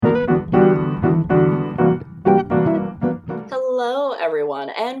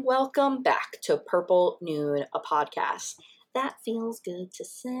Welcome back to Purple Noon, a podcast. That feels good to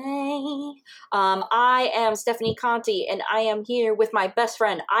say. I am Stephanie Conti, and I am here with my best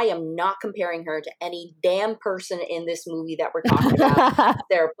friend. I am not comparing her to any damn person in this movie that we're talking about.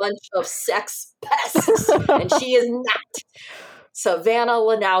 They're a bunch of sex pests, and she is not. Savannah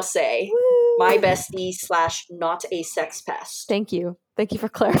Lanause, my bestie / not a sex pest. Thank you. Thank you for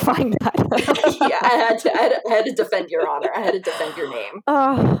clarifying that. Yeah, I had to defend your honor. I had to defend your name.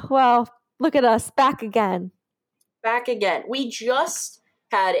 Oh, well, look at us, back again. Back again. We just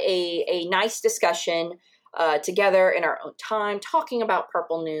had a nice discussion together in our own time, talking about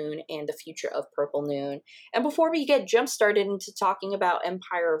Purple Noon and the future of Purple Noon. And before we get jump started into talking about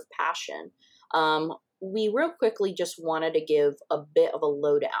Empire of Passion, we real quickly just wanted to give a bit of a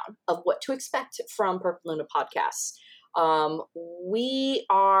lowdown of what to expect from Purple Noon podcast. We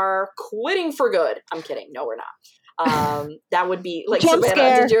are quitting for good. I'm kidding. No, we're not. That would be like jump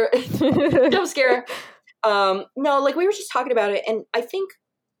Savannah. scare. Jump scare. No, like we were just talking about it, and I think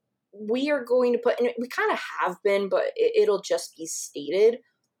we are going to put, and we kind of have been, but it'll just be stated,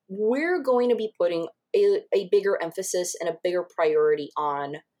 we're going to be putting a bigger emphasis and a bigger priority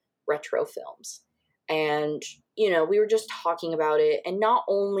on retro films. And, we were just talking about it, and not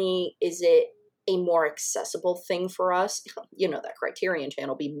only is it a more accessible thing for us, that Criterion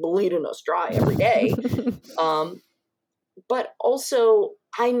channel be bleeding us dry every day, but also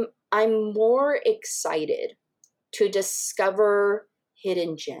I'm more excited to discover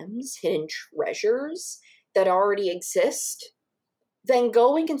hidden gems, hidden treasures that already exist than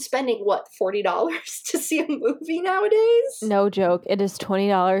going and spending, $40 to see a movie nowadays? No joke. It is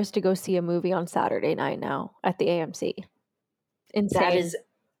 $20 to go see a movie on Saturday night now at the AMC. Insane. That is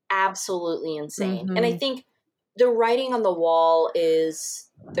absolutely insane. Mm-hmm. And I think the writing on the wall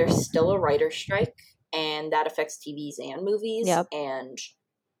is there's still a writer's strike, and that affects TVs and movies. Yep. And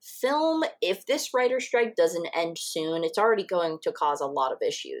film, if this writer's strike doesn't end soon, it's already going to cause a lot of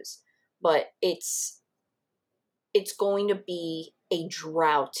issues. But it's going to be a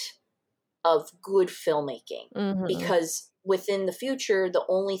drought of good filmmaking, mm-hmm. because within the future, the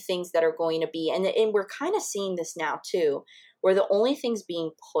only things that are going to be, and we're kind of seeing this now too, where the only things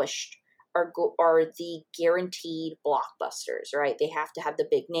being pushed are the guaranteed blockbusters, right? They have to have the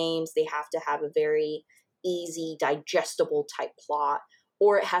big names. They have to have a very easy, digestible type plot,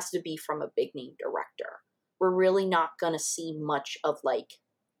 or it has to be from a big name director. We're really not going to see much of like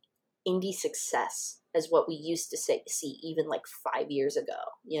indie success as what we used to see even like 5 years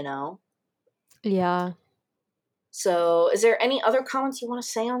ago, Yeah. So is there any other comments you want to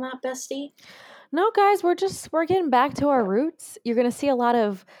say on that, bestie? No, guys, we're getting back to our roots. You're going to see a lot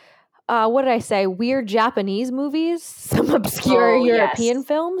of, what did I say? Weird Japanese movies, some obscure European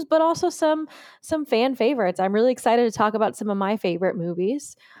films, but also some fan favorites. I'm really excited to talk about some of my favorite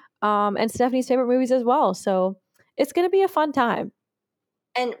movies, and Stephanie's favorite movies as well. So it's going to be a fun time.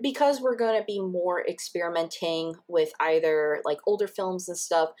 And because we're going to be more experimenting with either like older films and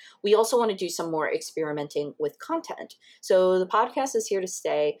stuff, we also want to do some more experimenting with content. So the podcast is here to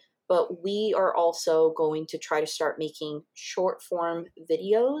stay, but we are also going to try to start making short form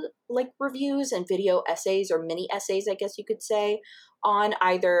video like reviews and video essays, or mini essays, I guess you could say, on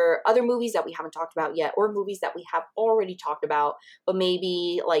either other movies that we haven't talked about yet or movies that we have already talked about, but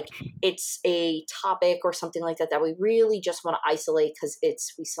maybe like it's a topic or something like that we really just want to isolate because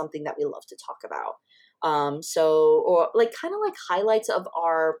it's something that we love to talk about. So, or like kind of like highlights of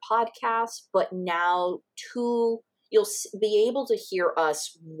our podcast, but now you'll be able to hear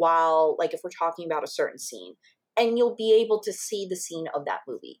us while, like, if we're talking about a certain scene, and you'll be able to see the scene of that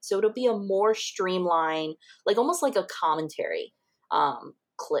movie. So it'll be a more streamlined, like almost like a commentary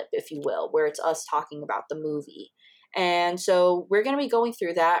clip, if you will, where it's us talking about the movie. And so we're going to be going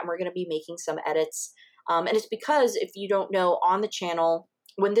through that, and we're going to be making some edits. And it's because, if you don't know, on the channel,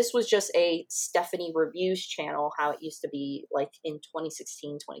 when this was just a Stephanie Reviews channel, how it used to be like in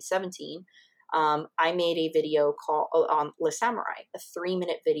 2016, 2017, I made a video called on Le Samurai, a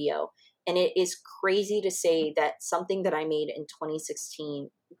 3-minute video. And it is crazy to say that something that I made in 2016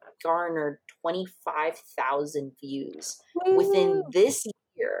 garnered 25,000 views within this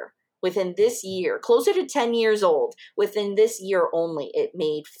year, closer to 10 years old. Within this year only, it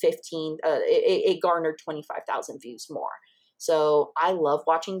made it garnered 25,000 views more. So I love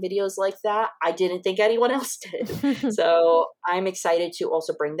watching videos like that. I didn't think anyone else did. So I'm excited to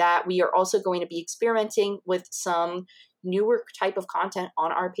also bring that. We are also going to be experimenting with some newer type of content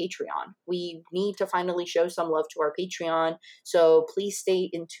on our Patreon. We need to finally show some love to our Patreon. So please stay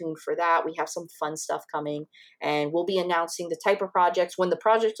in tune for that. We have some fun stuff coming, and we'll be announcing the type of projects. When the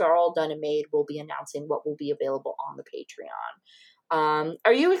projects are all done and made, we'll be announcing what will be available on the Patreon.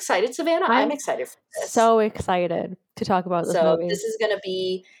 Are you excited, Savannah? I'm excited for this. So excited to talk about this movie. This is going to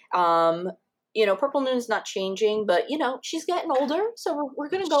be, Purple Noon's not changing, but, she's getting older. So we're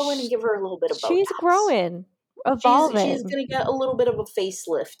going to go in and give her a little bit of Botox. She's growing, evolving. She's going to get a little bit of a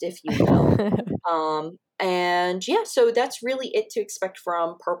facelift, if you will. And yeah, so that's really it to expect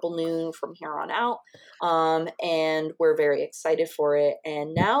from Purple Noon from here on out. And we're very excited for it.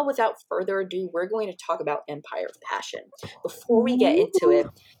 And now, without further ado, we're going to talk about Empire of Passion. Before we get into it,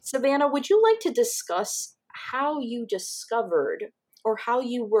 Savannah, would you like to discuss how you discovered or how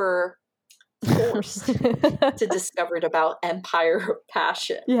you were forced to discover about Empire of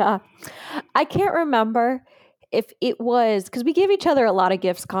Passion? Yeah. I can't remember if it was because we give each other a lot of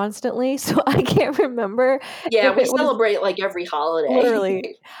gifts constantly, so I can't remember. Yeah, we celebrate like every holiday.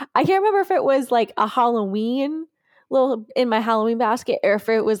 Literally. I can't remember if it was like a Halloween little in my Halloween basket or if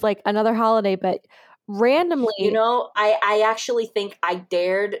it was like another holiday, but randomly. I actually think I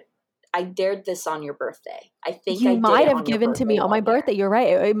dared this on your birthday. I think you might have given to me on my birthday. You're right.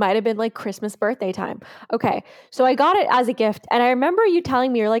 It might have been like Christmas birthday time. Okay. So I got it as a gift. And I remember you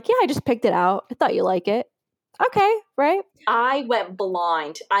telling me, you're like, yeah, I just picked it out. I thought you like it. Okay. Right. I went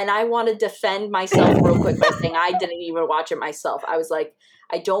blind and I want to defend myself real quick by saying I didn't even watch it myself. I was like,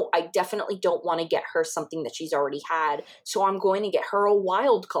 I definitely don't want to get her something that she's already had. So I'm going to get her a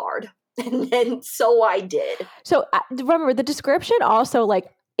wild card. And so I did. So remember the description also like,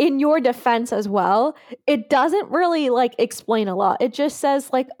 in your defense as well, it doesn't really like explain a lot. It just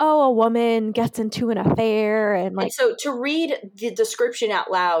says like, oh, a woman gets into an affair and like. And so to read the description out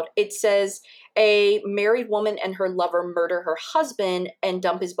loud, it says a married woman and her lover murder her husband and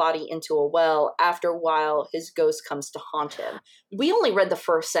dump his body into a well. After a while, his ghost comes to haunt him. We only read the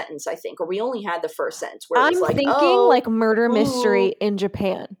first sentence, I think, or we only had the first sentence where it was like, thinking like murder mystery in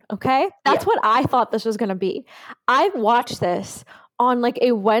Japan. Okay. That's what I thought this was going to be. I watched this on like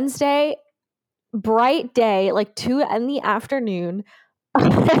a Wednesday, bright day, like 2 in the afternoon.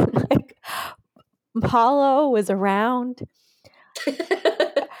 Like Paulo was around.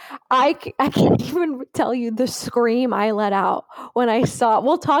 I can't even tell you the scream I let out when I saw it.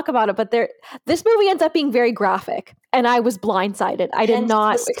 We'll talk about it, but this movie ends up being very graphic, and I was blindsided. I did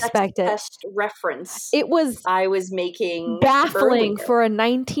not expect it. Reference. It was I was making baffling for a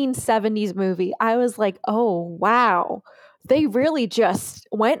 1970s movie. I was like, oh wow. They really just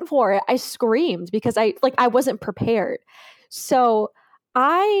went for it. I screamed because I wasn't prepared. So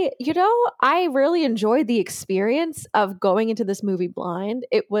I really enjoyed the experience of going into this movie blind.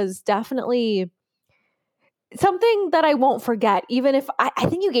 It was definitely something that I won't forget, even if I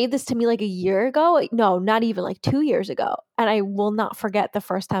think you gave this to me like a year ago. No, not even like 2 years ago. And I will not forget the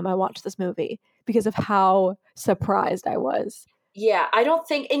first time I watched this movie because of how surprised I was. Yeah, I don't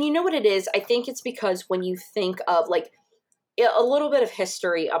think, and you know what it is? I think it's because when you think of like, a little bit of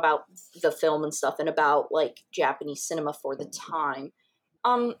history about the film and stuff and about like Japanese cinema for the time.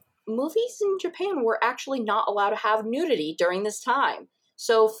 Movies in Japan were actually not allowed to have nudity during this time.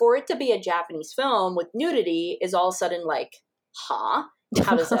 So for it to be a Japanese film with nudity is all of a sudden like, huh?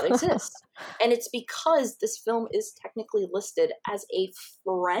 How does that exist? And it's because this film is technically listed as a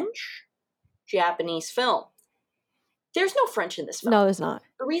French Japanese film. There's no French in this film. No, there's not.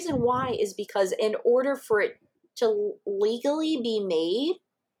 The reason why is because in order for it to legally be made,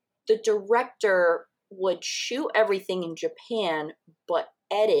 the director would shoot everything in Japan, but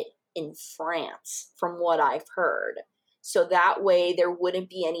edit in France, from what I've heard. So that way there wouldn't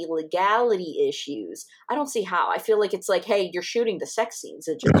be any legality issues. I don't see how. I feel like it's like, hey, you're shooting the sex scenes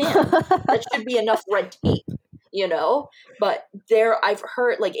in Japan. That should be enough red tape, But I've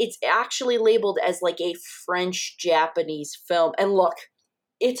heard, like, it's actually labeled as like a French-Japanese film. And look,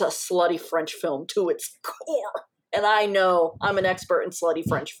 it's a slutty French film to its core. And I know I'm an expert in slutty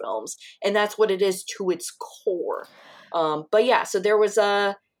French films. And that's what it is to its core. But yeah, so there was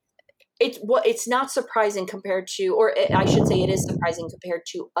it's not surprising compared to, or I should say it is surprising compared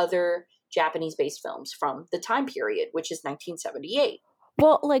to other Japanese-based films from the time period, which is 1978.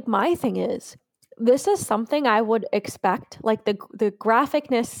 Well, like my thing is, this is something I would expect, like the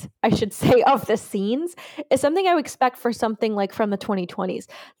graphicness, I should say, of the scenes is something I would expect for something like from the 2020s.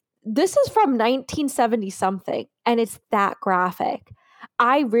 This is from 1970 something, and it's that graphic.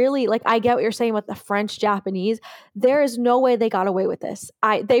 I really I get what you're saying with the French Japanese. There is no way they got away with this.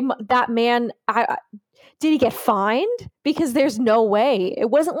 That man, did he get fined? Because there's no way. It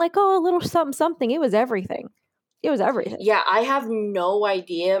wasn't like, oh, a little something something. It was everything. It was everything. Yeah, I have no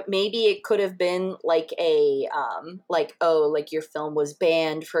idea. Maybe it could have been like a your film was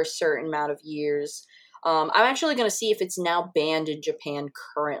banned for a certain amount of years. I'm actually going to see if it's now banned in Japan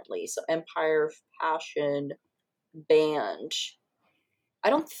currently. So Empire of Passion banned. I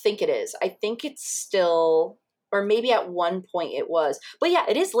don't think it is. I think it's still, or maybe at one point it was. But yeah,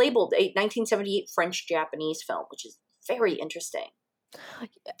 it is labeled a 1978 French-Japanese film, which is very interesting.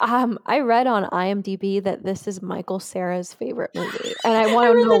 I read on IMDb that this is Michael Cera's favorite movie, and I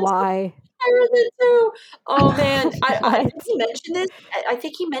want to know why. I read that too. Oh man, I think he mentioned this. I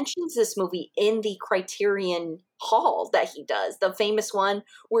think he mentions this movie in the Criterion Hall that he does, the famous one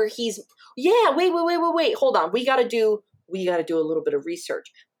where he's. Yeah, wait. Hold on, we gotta do a little bit of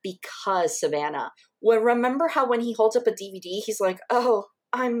research because Savannah. Well, remember how when he holds up a DVD, he's like, "Oh,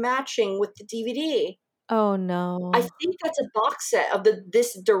 I'm matching with the DVD." Oh no! I think that's a box set of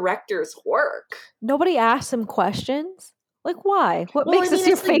this director's work. Nobody asked him questions. Like, why? What makes this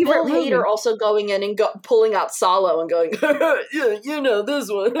your favorite Bill movie? Hader also going in and pulling out Salo and going, yeah, you know this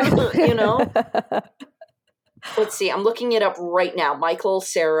one, you know? Let's see. I'm looking it up right now. Michael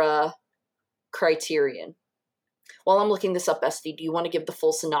Cera Criterion. While I'm looking this up, Esty, do you want to give the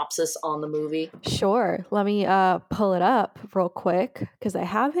full synopsis on the movie? Sure. Let me pull it up real quick because I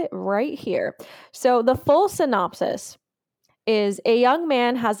have it right here. So the full synopsis is a young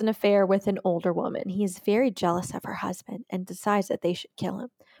man has an affair with an older woman. He is very jealous of her husband and decides that they should kill him.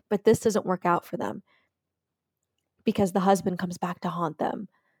 But this doesn't work out for them because the husband comes back to haunt them.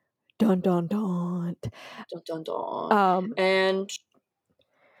 Dun, dun, dun. Dun, dun, dun. And...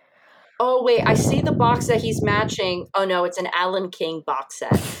 oh, wait, I see the box that he's matching. Oh, no, it's an Alan King box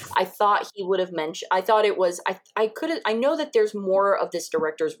set. I thought he would have mentioned, I thought it was, I know that there's more of this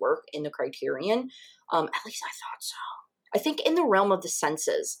director's work in the Criterion. At least I thought so. I think In the Realm of the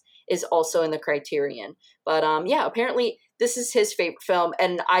Senses is also in the Criterion. But yeah, apparently this is his favorite film.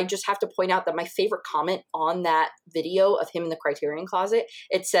 And I just have to point out that my favorite comment on that video of him in the Criterion closet,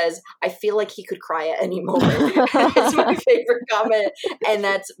 it says, I feel like he could cry at any moment. It's my favorite comment. And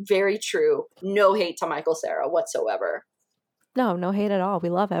that's very true. No hate to Michael Cera whatsoever. No hate at all. We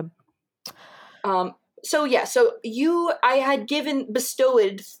love him. So yeah, so I had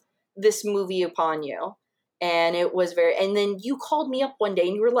bestowed this movie upon you. And it was and then you called me up one day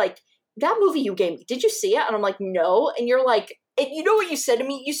and you were like, that movie you gave me, did you see it? And I'm like, no. And you're like, and you know what you said to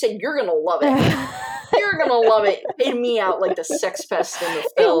me? You said, you're going to love it. You're going to love it. Paid me out like the sex pest in the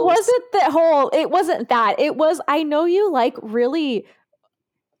film. It wasn't that. It was, I know you like really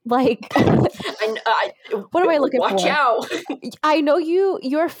like, what am I looking for? Watch out. I know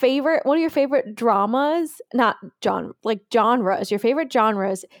your favorite, one of your favorite dramas, genres, your favorite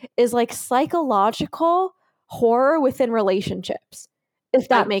genres is like psychological horror within relationships, if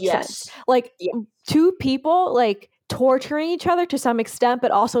that makes sense. Like two people like torturing each other to some extent,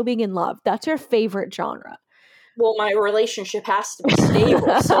 but also being in love. That's your favorite genre. Well, my relationship has to be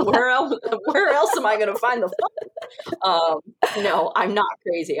stable. So where else am I going to find the fun? No, I'm not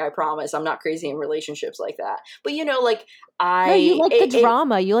crazy. I promise. I'm not crazy in relationships like that. But you know, like you like the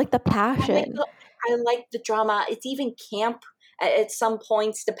drama. You like the passion. I like the drama. It's even camp at some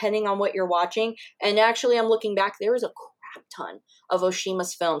points, depending on what you're watching. And actually, I'm looking back. There is a crap ton of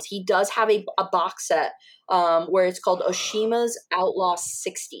Oshima's films. He does have a box set where it's called Oshima's Outlaw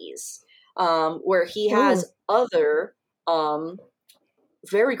 60s. Where he has other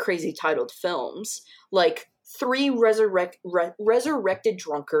very crazy titled films like Three Resurrected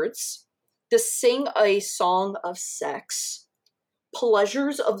Drunkards, To Sing a Song of Sex,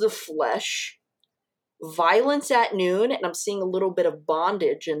 Pleasures of the Flesh, Violence at Noon, and I'm seeing a little bit of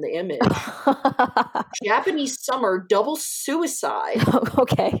bondage in the image. Japanese Summer, Double Suicide.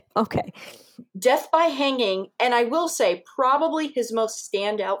 Okay. Death by Hanging, and I will say probably his most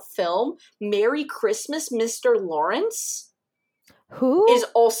standout film, Merry Christmas, Mr. Lawrence. Who? Is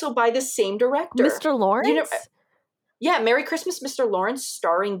also by the same director. Mr. Lawrence? You know, yeah, Merry Christmas, Mr. Lawrence,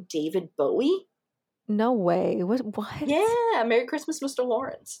 starring David Bowie. No way. What? Yeah, Merry Christmas, Mr.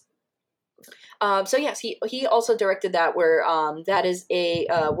 Lawrence. So yes, he also directed that where that is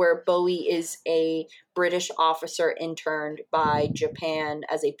where Bowie is a British officer interned by Japan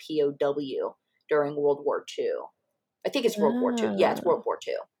as a POW during World War II. I think it's World War II. Yeah, it's World War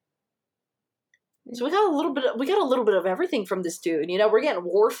II. So we got a little bit of everything from this dude. You know, we're getting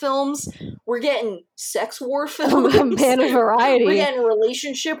war films, we're getting sex war films, man of variety. We're getting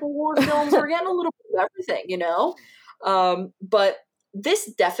relationship war films. We're getting a little bit of everything. You know, but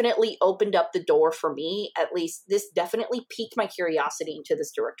this definitely opened up the door for me. At least this definitely piqued my curiosity into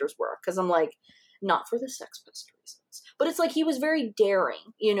this director's work because I'm like, not for the sex pest reasons, but it's like he was very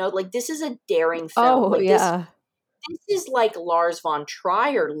daring. You know, like this is a daring film. Oh like, yeah. This is like Lars von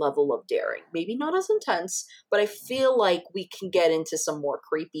Trier level of daring. Maybe not as intense, but I feel like we can get into some more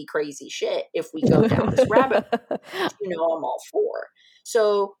creepy, crazy shit if we go down this rabbit hole. You know, I'm all for.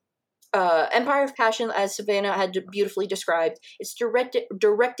 So Empire of Passion, as Savannah had beautifully described, it's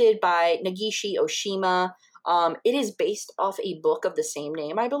directed by Negishi Oshima. It is based off a book of the same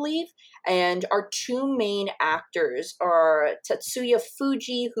name, I believe. And our two main actors are Tatsuya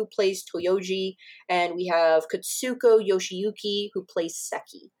Fuji, who plays Toyoji, and we have Katsuko Yoshiyuki, who plays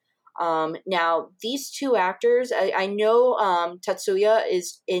Seki. Now, these two actors, I know Tatsuya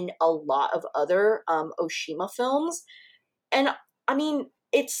is in a lot of other Oshima films. And I mean,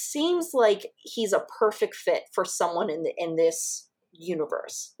 it seems like he's a perfect fit for someone in this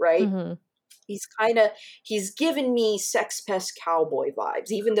universe, right? Mm-hmm. He's given me Sex Pest Cowboy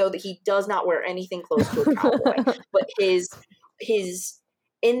vibes, even though that he does not wear anything close to a cowboy. But his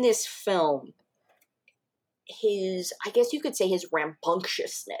in this film, I guess you could say his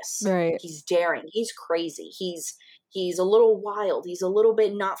rambunctiousness. Right. He's daring. He's crazy. He's a little wild. He's a little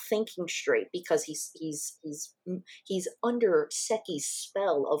bit not thinking straight because he's under Seki's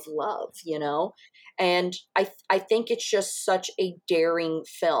spell of love, you know? And I think it's just such a daring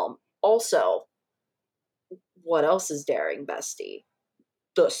film. Also, what else is daring, bestie?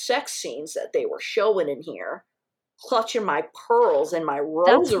 The sex scenes that they were showing in here, clutching my pearls and my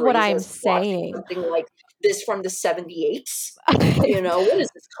rosaries. That's what I'm saying. Something like this from the 78s. You know, what is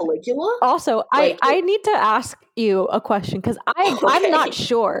this, Caligula? Also, like, I need to ask you a question because I'm not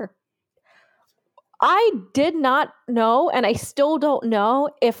sure. I did not know, and I still don't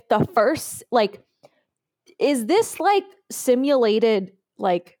know if the first, like, is this like simulated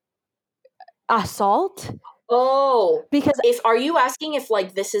like assault? Oh, because are you asking if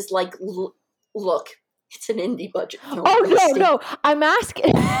like this is like look, it's an indie budget film. Oh no, I'm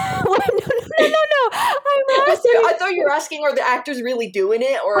asking. No. I'm asking. I thought you were asking, are the actors really doing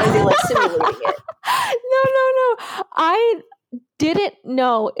it, or are they like simulating it? No. I didn't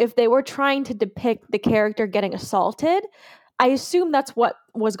know if they were trying to depict the character getting assaulted. I assumed that's what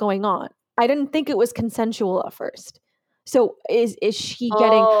was going on. I didn't think it was consensual at first. So is she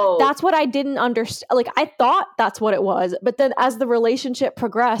getting? Oh. That's what I didn't understand. Like, I thought that's what it was, but then as the relationship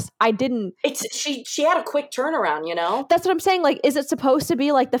progressed, I didn't. She had a quick turnaround, you know. That's what I'm saying. Like, is it supposed to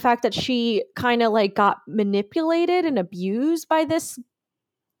be like the fact that she kind of like got manipulated and abused by this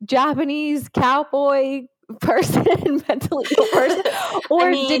Japanese cowboy person, mentally ill person,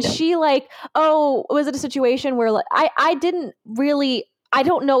 or did she like? Oh, was it a situation where like I didn't really? I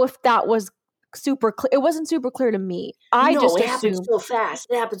don't know if that was super clear. It wasn't super clear to me. It happened so fast.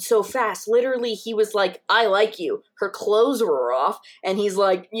 It happened so fast. Literally, he was like, "I like you." Her clothes were off, and he's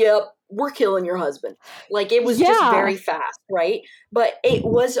like, "Yep, we're killing your husband." Like, it was just very fast, right? But it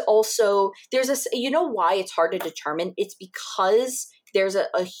was also you know why it's hard to determine? It's because there's a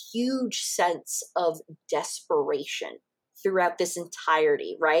huge sense of desperation throughout this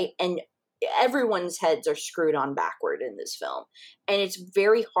entirety, right? And everyone's heads are screwed on backward in this film, and it's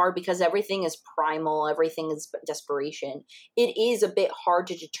very hard because everything is primal, everything is desperation. It is a bit hard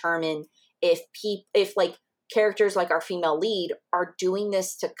to determine if like characters like our female lead are doing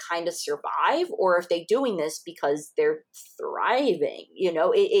this to kind of survive, or if they're doing this because they're thriving. You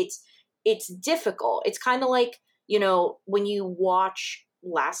know, it's difficult. It's kind of like, you know, when you watch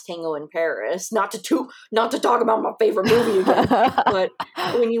Last Tango in Paris, not to talk about my favorite movie again, but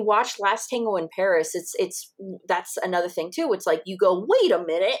when you watch Last Tango in Paris, it's that's another thing too. It's like you go, wait a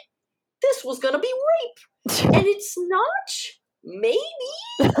minute, this was gonna be rape, and it's not. Maybe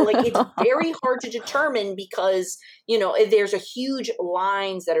like it's very hard to determine because, you know, there's a huge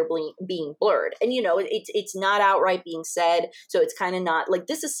lines that are being blurred, and you know it's not outright being said, so it's kind of not like,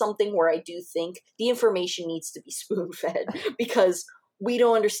 this is something where I do think the information needs to be spoon fed because we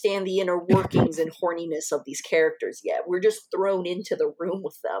don't understand the inner workings and horniness of these characters yet. We're just thrown into the room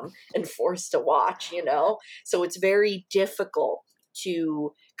with them and forced to watch, you know? So it's very difficult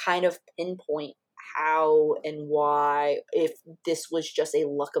to kind of pinpoint how and why, if this was just a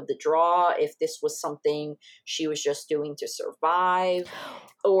luck of the draw, if this was something she was just doing to survive,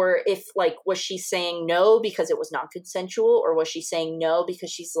 or if like, was she saying no because it was non-consensual, or was she saying no because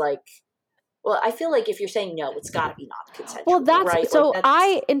she's like, well, I feel like if you're saying no, it's got to be non-consensual. Well, that's right? So like,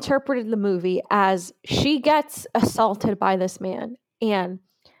 I interpreted the movie as she gets assaulted by this man, and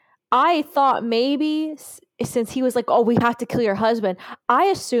I thought maybe since he was like, "Oh, we have to kill your husband," I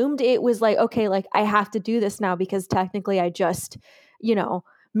assumed it was like, okay, like I have to do this now because technically I just, you know,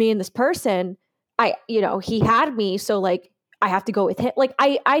 me and this person, he had me, so like I have to go with him. Like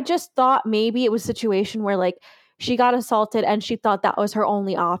I just thought maybe it was a situation where like she got assaulted and she thought that was her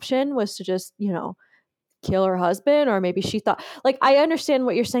only option, was to just, you know, kill her husband. Or maybe she thought, like, I understand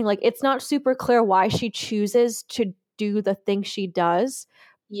what you're saying. Like, it's not super clear why she chooses to do the thing she does.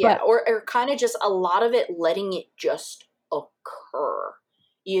 Yeah, or kind of just a lot of it letting it just occur.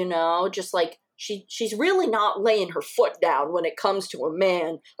 you know, just like she's really not laying her foot down when it comes to a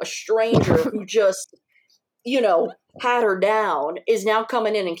man, a stranger who just, you know, had her down, is now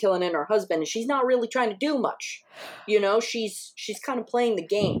coming in and killing in her husband, and she's not really trying to do much. You know, she's kind of playing the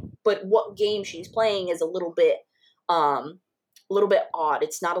game, but what game she's playing is a little bit odd.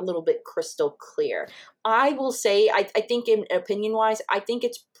 It's not a little bit crystal clear. I will say, I think in opinion wise, I think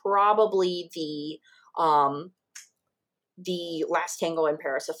it's probably the Last Tango in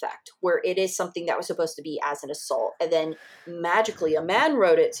Paris effect, where it is something that was supposed to be as an assault, and then magically a man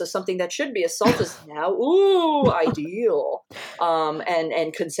wrote it, so something that should be assault is now ideal,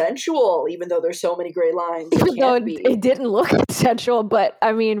 and consensual, even though there's so many gray lines. Even though it didn't look consensual, but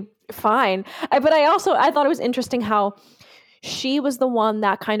I mean, fine. But I thought it was interesting how she was the one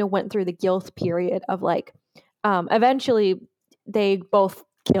that kind of went through the guilt period of like, eventually they both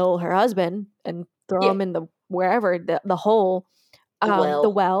kill her husband and throw him in the wherever, the hole,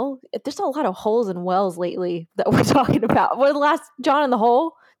 the well. There's a lot of holes and wells lately that we're talking about. What, the last John in the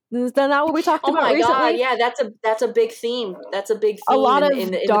hole? Is that not what we talked about recently? God, yeah, that's a big theme. That's a big theme. A lot of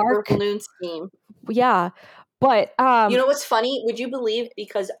in dark, the Purple Noon scheme. Yeah, but you know what's funny? Would you believe?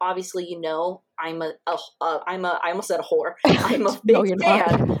 Because obviously, you know, I almost said a whore. I'm a big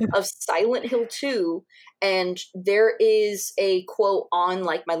fan of Silent Hill 2, and there is a quote on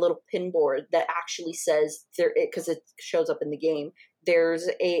like my little pin board that actually says there, because it shows up in the game. There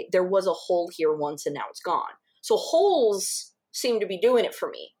was a hole here once, and now it's gone. So holes seem to be doing it for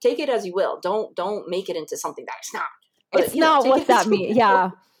me. Take it as you will. Don't make it into something that it's not. But, it's not what that means. Yeah.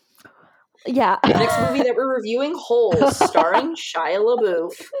 Yeah. Next movie that we're reviewing, Holes, starring Shia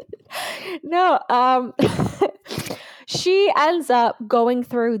LaBeouf. No, she ends up going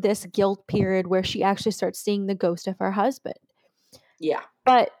through this guilt period where she actually starts seeing the ghost of her husband. Yeah.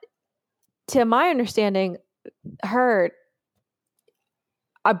 But to my understanding, her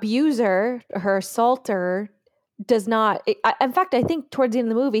abuser, her assaulter, does not. In fact, I think towards the end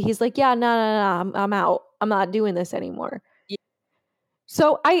of the movie, he's like, "Yeah, no, I'm out. I'm not doing this anymore."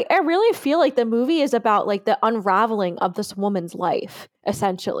 So I really feel like the movie is about like the unraveling of this woman's life,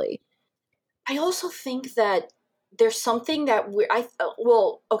 essentially. I also think that there's something that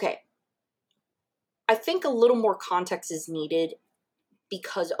okay. I think a little more context is needed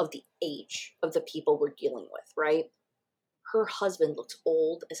because of the age of the people we're dealing with, right? Her husband looks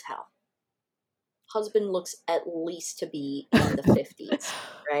old as hell. Husband looks at least to be in the 50s,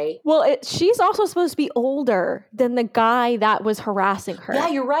 right? Well, she's also supposed to be older than the guy that was harassing her. Yeah,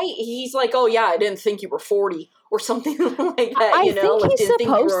 you're right. He's like, oh yeah, I didn't think you were 40 or something like that. I think he's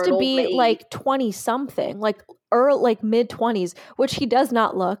supposed to be like 20 something, like mid 20s, which he does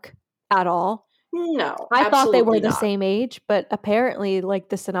not look at all. No, I thought they were the same age, but apparently, like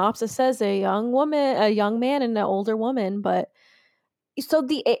the synopsis says, a young man, and an older woman, but. So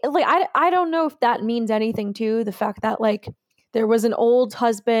I don't know if that means anything too. The fact that like there was an old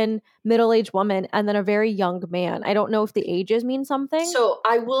husband, middle-aged woman, and then a very young man. I don't know if the ages mean something. So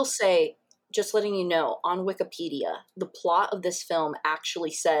I will say, just letting you know, on Wikipedia, the plot of this film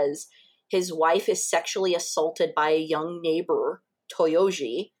actually says his wife is sexually assaulted by a young neighbor,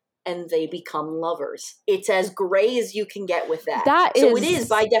 Toyoji, and they become lovers. It's as gray as you can get with that. So it is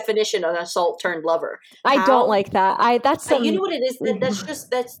by definition an assault turned lover. I don't like that. That's something. You know what it is? That's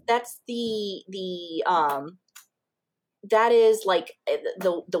just that's the that is like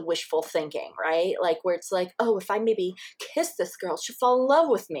the wishful thinking, right? Like where it's like, oh, if I maybe kiss this girl, she'll fall in love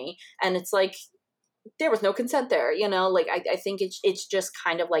with me, and it's like there was no consent there, you know. Like I think it's just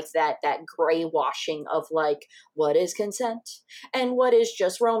kind of like that gray washing of like what is consent and what is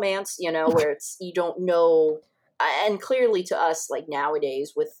just romance, you know, where it's you don't know. And clearly to us, like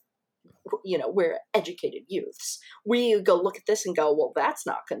nowadays with, you know, we're educated youths, we go look at this and go, well, that's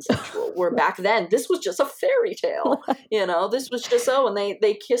not consensual. Where back then this was just a fairy tale, you know, this was just and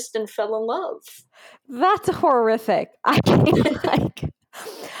they kissed and fell in love. That's horrific. I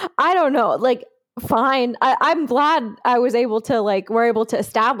don't know, like fine. I'm glad I was able to we're able to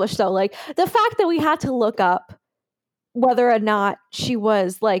establish though, like the fact that we had to look up whether or not she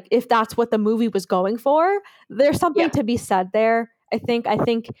was like, if that's what the movie was going for, there's something to be said there. I think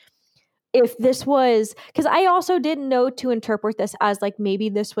if this was, because I also didn't know to interpret this as like maybe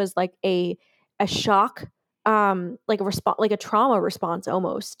this was like a shock, like a response, like a trauma response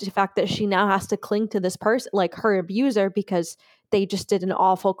almost. The fact that she now has to cling to this person, like her abuser, because they just did an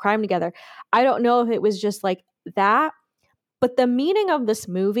awful crime together. I don't know if it was just like that, but the meaning of this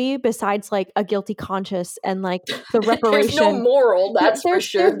movie, besides like a guilty conscience and like the reparation, there's no moral. That's for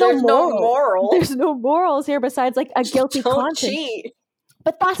sure. There's no moral. There's no morals here besides like a guilty conscience. Cheat.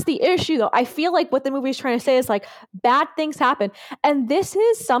 But that's the issue, though. I feel like what the movie is trying to say is like bad things happen. And this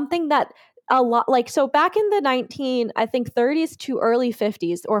is something that a lot, like, so back in the 30s to early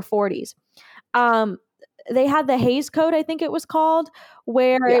 50s or 40s, they had the Hays Code, I think it was called,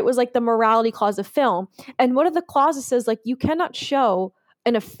 where it was like the morality clause of film. And one of the clauses says, like, you cannot show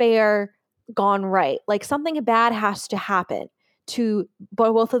an affair gone right. Like, something bad has to happen to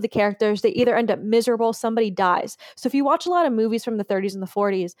both of the characters. They either end up miserable, somebody dies. So if you watch a lot of movies from the 30s and the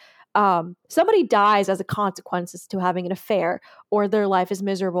 40s, somebody dies as a consequence to having an affair, or their life is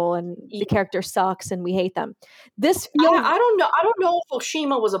miserable and the character sucks and we hate them. This feels, I don't know if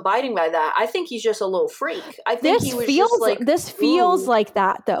Oshima was abiding by that. I think he's just a little freak. I think he was just like, this feels like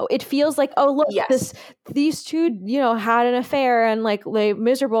that, though. It feels like, oh, look, these two, had an affair and like they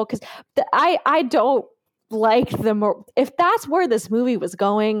miserable, because I don't like if that's where this movie was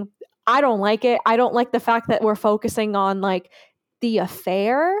going. I don't like it. I don't like the fact that we're focusing on like the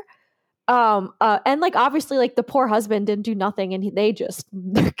affair. And like obviously like the poor husband didn't do nothing and they just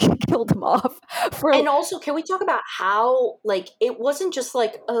killed him off. And also, can we talk about how like it wasn't just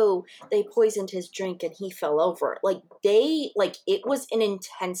like, oh, they poisoned his drink and he fell over. Like it was an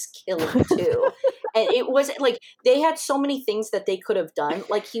intense killing too. And it wasn't like they had so many things that they could have done.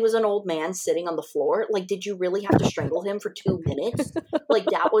 Like he was an old man sitting on the floor. Like, did you really have to strangle him for 2 minutes? Like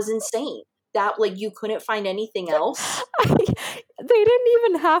that was insane. That like you couldn't find anything else. They didn't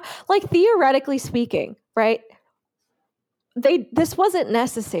even have, like, theoretically speaking, right? This wasn't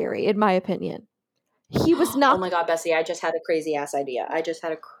necessary, in my opinion. He was not. Oh my God, Bessie, I just had a crazy ass idea.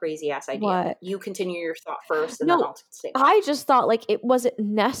 What? You continue your thought first, and then I'll say. I just thought like it wasn't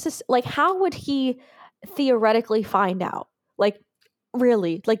necessary. Like, how would he theoretically find out? Like,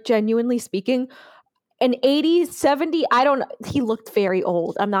 really, like genuinely speaking, an 80, 70, I don't know. He looked very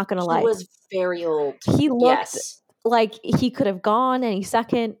old. I'm not going to lie. He was very old. He looked like he could have gone any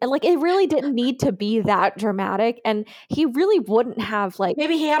second. And like, it really didn't need to be that dramatic. And he really wouldn't have like.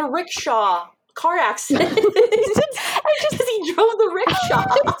 Maybe he had a rickshaw car accident. Because he drove the rickshaw.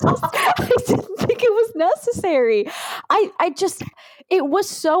 I didn't think it was necessary. It was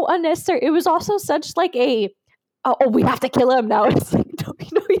so unnecessary. It was also such like a, oh, we have to kill him now. It's like,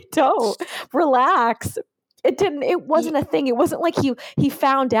 no, you don't. Relax. It wasn't a thing. It wasn't like he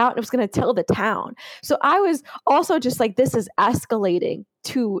found out and was going to tell the town. So I was also just like, this is escalating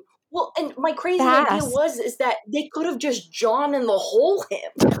to. Well, and my crazy idea is that they could have just John in the hole him.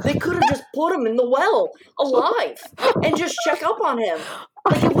 They could have just put him in the well alive and just check up on him.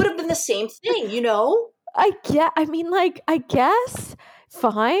 Like it would have been the same thing, I guess.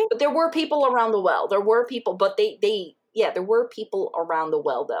 Fine. But there were people around the well. There were people, but there were people around the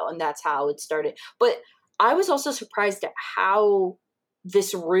well though, and that's how it started. But I was also surprised at how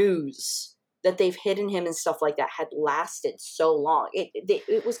this ruse that they've hidden him and stuff like that had lasted so long.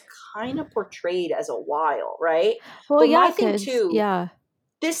 It was kind of portrayed as a while, right? Well, but yeah, my thing too, yeah.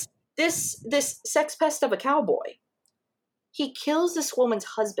 This sex pest of a cowboy, he kills this woman's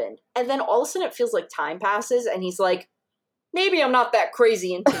husband, and then all of a sudden it feels like time passes, and he's like, maybe I'm not that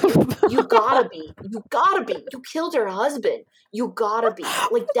crazy into you. You gotta be. You killed her husband. You gotta be.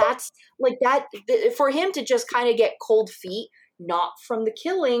 Like, that's, like, that, for him to just kind of get cold feet, not from the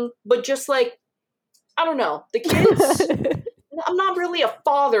killing, but just like, I don't know, the kids, I'm not really a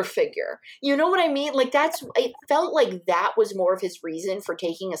father figure. You know what I mean? Like, it felt like that was more of his reason for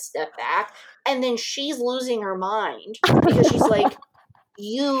taking a step back. And then she's losing her mind because she's like,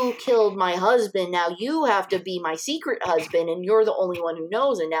 you killed my husband, now you have to be my secret husband, and you're the only one who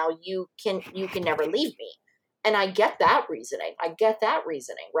knows, and now you can never leave me. And I get that reasoning,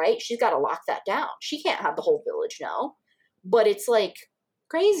 right? She's got to lock that down. She can't have the whole village know. But it's like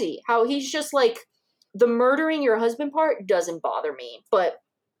crazy how he's just like, the murdering your husband part doesn't bother me, but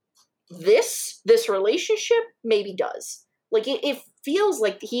this relationship maybe does. Like, it feels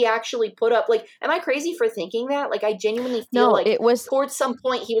like he actually put up, like, am I crazy for thinking that? Like, I genuinely feel like it was towards some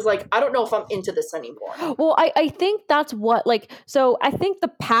point he was like, I don't know if I'm into this anymore. Well, I think that's what, like, so I think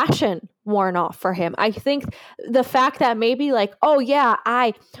the passion worn off for him. I think the fact that maybe like, oh yeah,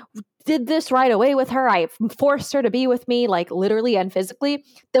 I did this right away with her. I forced her to be with me, like literally and physically.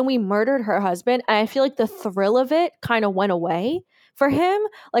 Then we murdered her husband. And I feel like the thrill of it kind of went away for him.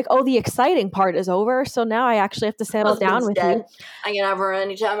 Like, oh, the exciting part is over. So now I actually have to settle down with you. I can have her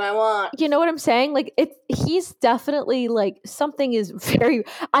anytime I want. You know what I'm saying? Like, he's definitely like, something is very,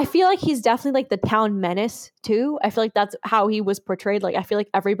 I feel like he's definitely like the town menace too. I feel like that's how he was portrayed. Like, I feel like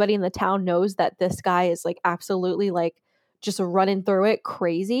everybody in the town knows that this guy is like absolutely like just running through it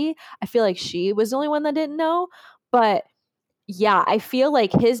crazy. I feel like she was the only one that didn't know. But yeah, I feel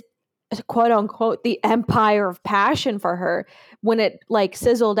like quote unquote the empire of passion for her when it like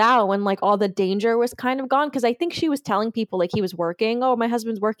sizzled out, when like all the danger was kind of gone. Cause I think she was telling people like he was working. Oh, my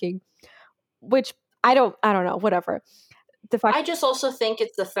husband's working, which I don't know, whatever. The fact I just also think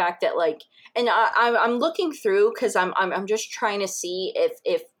it's the fact that like, and I'm looking through because I'm just trying to see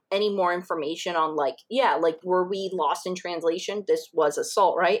if any more information on like, yeah, like were we lost in translation? This was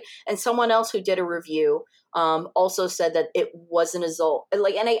assault, right? And someone else who did a review also said that it was an assault.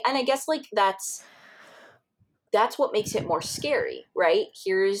 Like, and I guess like that's what makes it more scary, right?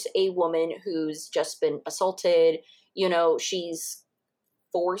 Here's a woman who's just been assaulted. You know, she's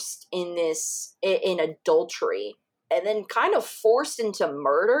forced in this in adultery and then kind of forced into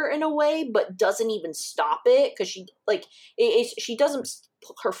murder in a way, but doesn't even stop it because she like she doesn't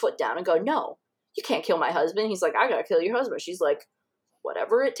put her foot down and go, no, you can't kill my husband. He's like, I gotta kill your husband. She's like,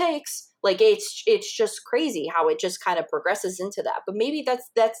 whatever it takes. Like it's just crazy how it just kind of progresses into that. But maybe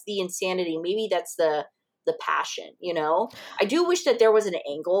that's the insanity. Maybe that's the passion. You know, I do wish that there was an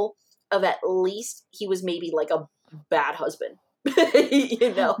angle of at least he was maybe like a bad husband.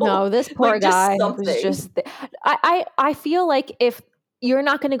 You know, no, this poor like guy something. was just. I feel like if you're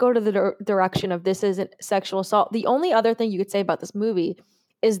not going to go to the direction of this isn't sexual assault, the only other thing you could say about this movie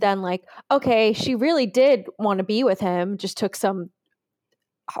is then like, okay, she really did want to be with him, just took some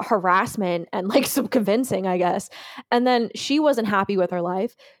harassment and like some convincing, I guess. And then she wasn't happy with her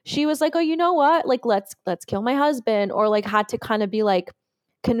life. She was like, oh, you know what? Like, let's kill my husband, or like had to kind of be like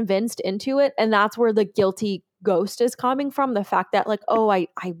convinced into it. And that's where the guilty ghost is coming from. The fact that like, oh, I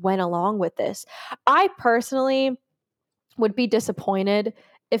went along with this. I personally would be disappointed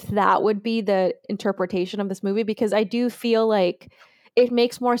if that would be the interpretation of this movie, because I do feel like it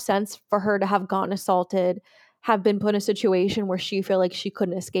makes more sense for her to have gotten assaulted, have been put in a situation where she feel like she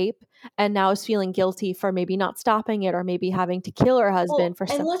couldn't escape, and now is feeling guilty for maybe not stopping it or maybe having to kill her husband Well, for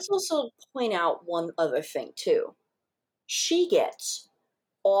and some. let's also point out one other thing too. She gets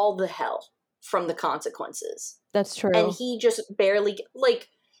all the hell from the consequences. That's And true. he just barely like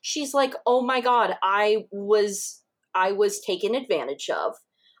she's like, "Oh my god, I was taken advantage of.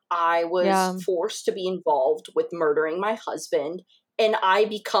 I was Yeah. forced to be involved with murdering my husband and I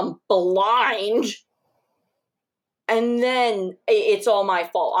become blind and then it's all my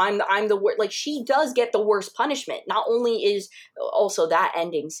fault. I'm the worst. Like she does get the worst punishment. Not only is also that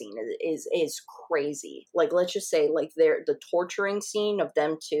ending scene is crazy. Like let's just say like the torturing scene of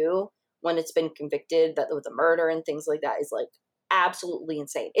them two when it's been convicted that with the murder and things like that is like absolutely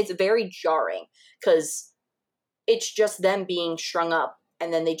insane. It's very jarring because it's just them being strung up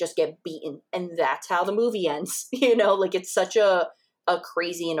and then they just get beaten and that's how the movie ends. You know, like it's such a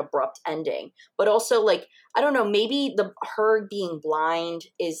crazy and abrupt ending. But also like I don't know, maybe the her being blind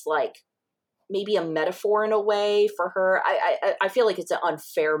is like maybe a metaphor in a way for her. I feel like it's an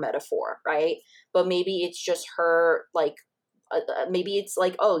unfair metaphor, right? But maybe it's just her like maybe it's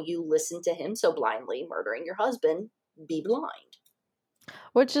like, oh, you listen to him so blindly, murdering your husband, be blind.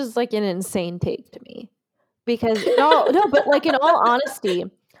 Which is like an insane take to me. Because no, but like in all honesty,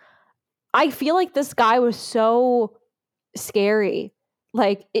 I feel like this guy was so scary.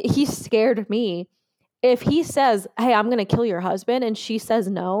 Like he scared me. If he says, "Hey, I'm going to kill your husband," and she says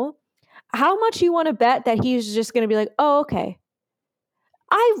no, how much you want to bet that he's just going to be like, "Oh, okay."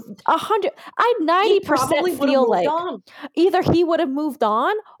 I He 90% probably would have feel moved like on. either he would have moved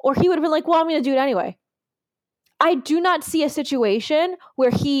on or he would have been like, "Well, I'm going to do it anyway." I do not see a situation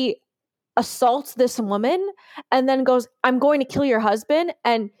where he assaults this woman and then goes, I'm going to kill your husband.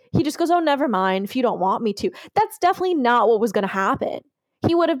 And he just goes, oh, never mind if you don't want me to. That's definitely not what was going to happen.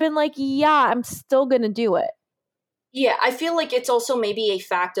 He would have been like, yeah, I'm still going to do it. Yeah, I feel like it's also maybe a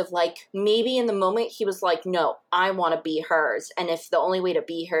fact of like maybe in the moment he was like, no, I want to be hers. And if the only way to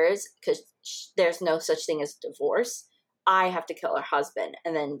be hers, because there's no such thing as divorce, I have to kill her husband.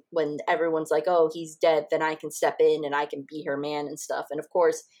 And then when everyone's like, oh, he's dead, then I can step in and I can be her man and stuff. And of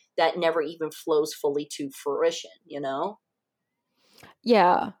course, that never even flows fully to fruition, you know?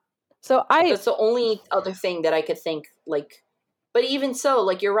 Yeah. So That's the only other thing that I could think like but even so,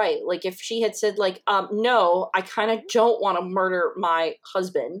 like you're right. Like if she had said like no, I kind of don't want to murder my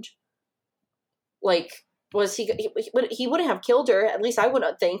husband. Like was he wouldn't have killed her, at least I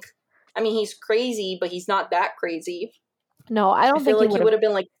wouldn't think. I mean, he's crazy, but he's not that crazy. no, I I don't feel think he like would he have. would have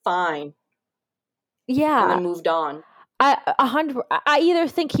been like fine and Yeah. then moved on. I either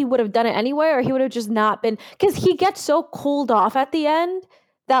think he would have done it anyway or he would have just not been, because he gets so cooled off at the end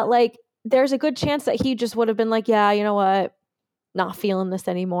that like there's a good chance that he just would have been like, yeah, you know what, not feeling this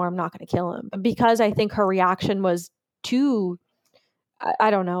anymore, I'm not going to kill him, because I think her reaction was too, I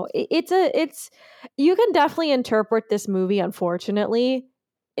don't know, it's you can definitely interpret this movie unfortunately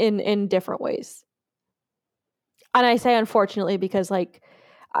in different ways. And I say unfortunately because like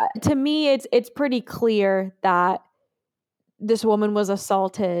to me it's pretty clear that this woman was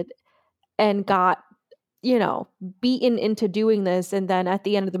assaulted and got, you know, beaten into doing this, and then at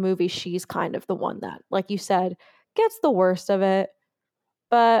the end of the movie she's kind of the one that, like you said, gets the worst of it.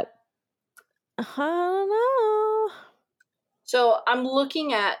 But I don't know. So I'm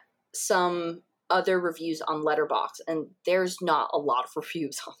looking at some other reviews on Letterboxd, and there's not a lot of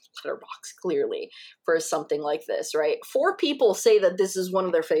reviews on Letterboxd, clearly, for something like this, right? 4 people say that this is one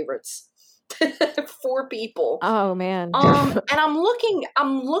of their favorites. 4 people. Oh man. And I'm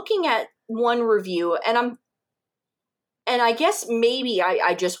looking at one review, and I guess maybe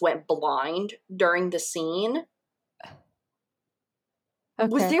I just went blind during the scene. Okay.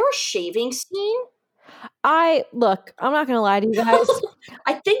 Was there a shaving scene? I'm not gonna lie to you guys.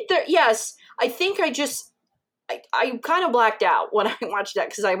 I think I kind of blacked out when I watched that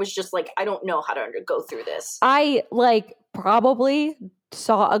because I was just like, I don't know how to go through this. I probably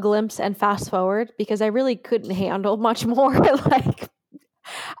saw a glimpse and fast forward because I really couldn't handle much more. Like,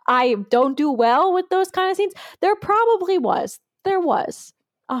 I don't do well with those kind of scenes. There probably was. There was.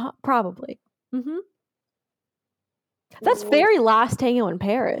 Probably. Mm-hmm. That's very Last Tango in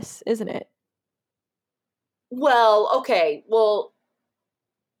Paris, isn't it? Well, okay. Well,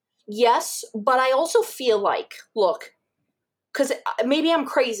 yes, but I also feel like, look, because maybe I'm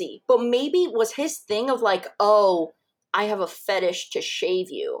crazy, but maybe it was his thing of like, oh, I have a fetish to shave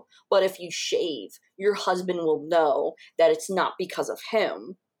you, but if you shave, your husband will know that it's not because of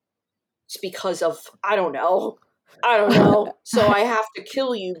him. It's because of, I don't know. So I have to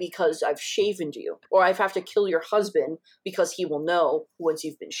kill you because I've shaven you, or I have to kill your husband because he will know once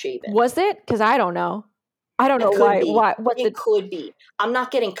you've been shaven. Was it? Because I don't know. I don't know why. It could be. I'm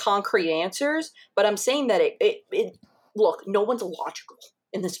not getting concrete answers, but I'm saying that it look, no one's logical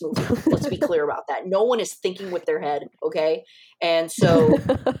in this movie. Let's be clear about that. No one is thinking with their head, okay? And so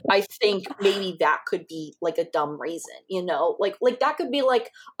I think maybe that could be like a dumb reason, you know? Like that could be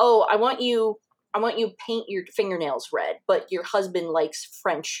like, oh, I want you paint your fingernails red, but your husband likes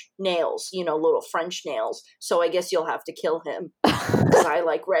French nails, you know, little French nails. So I guess you'll have to kill him because I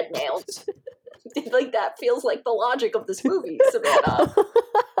like red nails. Like that feels like the logic of this movie, Savannah.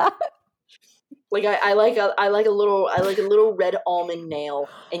 Like I like a little red almond nail,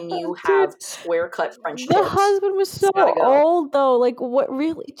 and you have square cut French tips. The husband was so old though. Like what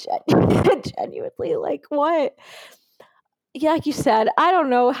really genuinely, like what? Yeah, like you said, I don't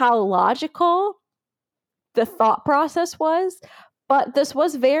know how logical the thought process was, but this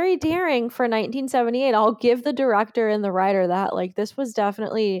was very daring for 1978. I'll give the director and the writer that. Like this was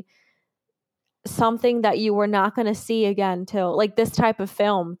definitely something that you were not going to see again till, like, this type of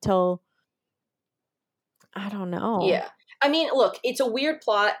film till, I don't know. Yeah. I mean, look, it's a weird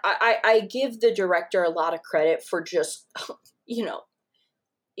plot. I give the director a lot of credit for just,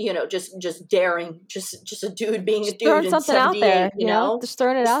 just daring, just a dude being a dude throwing something out there, you know, just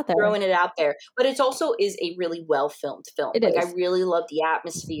throwing it out there, throwing it out there. But it's also is a really well filmed film. It is. I really love the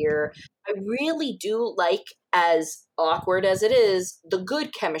atmosphere. I really do like, as awkward as it is, the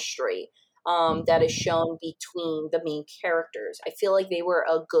good chemistry that is shown between the main characters. I feel like they were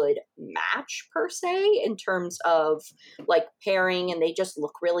a good match per se in terms of like pairing, and they just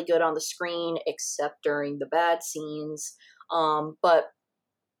look really good on the screen, except during the bad scenes. But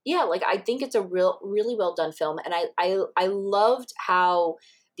yeah, like I think it's a really well done film, and I loved how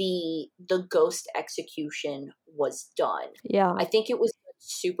the ghost execution was done. Yeah, I think it was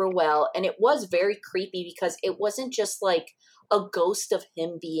super well, and it was very creepy because it wasn't just like a ghost of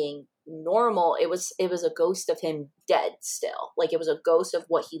him being normal. It was a ghost of him dead still. Like it was a ghost of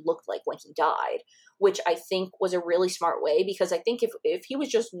what he looked like when he died, which I think was a really smart way, because I think if he was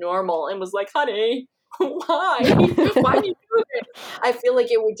just normal and was like, honey, why are you doing it? I feel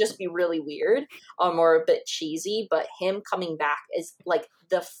like it would just be really weird, or a bit cheesy. But him coming back as like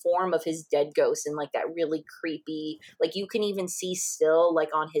the form of his dead ghost, and like that really creepy, like you can even see still like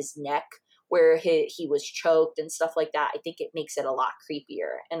on his neck where he was choked and stuff like that. I think it makes it a lot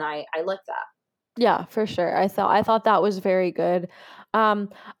creepier, and I like that. Yeah, for sure. I thought that was very good.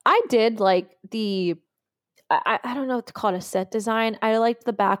 I did like the I don't know what to call it, a set design. I liked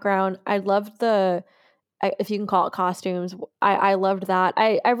the background. I loved the, if you can call it costumes. I loved that.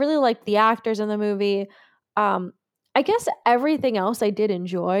 I really liked the actors in the movie. I guess everything else I did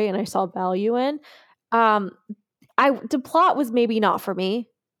enjoy and I saw value in. The plot was maybe not for me,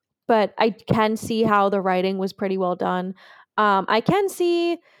 but I can see how the writing was pretty well done. I can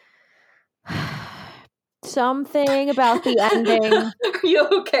see something about the ending. Are you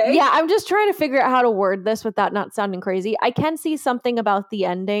okay? Yeah, I'm just trying to figure out how to word this without not sounding crazy. I can see something about the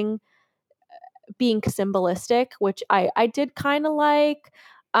ending being symbolistic, which I did kind of like.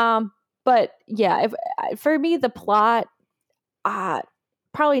 But yeah, for me, the plot,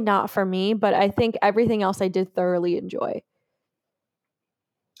 probably not for me, but I think everything else I did thoroughly enjoy.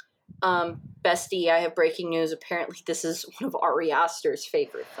 Bestie, I have breaking news. Apparently, this is one of Ari Aster's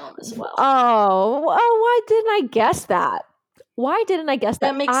favorite film as well. Oh, why didn't I guess that? Why didn't I guess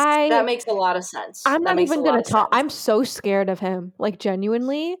that? That makes a lot of sense. I'm not even gonna talk. I'm so scared of him. Like,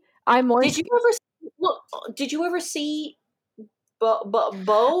 genuinely, I'm more. Did you ever see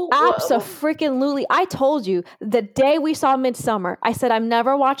Bo? Abso-freaking-lutely. I told you the day we saw Midsommar, I said I'm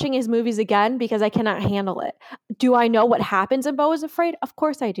never watching his movies again because I cannot handle it. Do I know what happens in Beau is Afraid? Of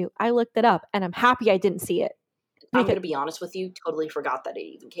course I do. I looked it up and I'm happy I didn't see it. I'm going to be honest with you, totally forgot that it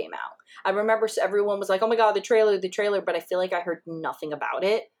even came out. I remember everyone was like, oh my God, the trailer, but I feel like I heard nothing about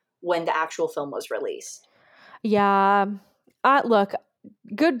it when the actual film was released. Yeah. Look,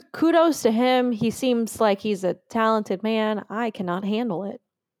 good kudos to him. He seems like he's a talented man. I cannot handle it.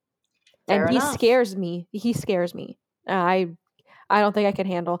 Fair and enough. He scares me. I don't think I can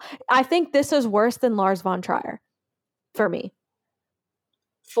handle. I think this is worse than Lars von Trier for me.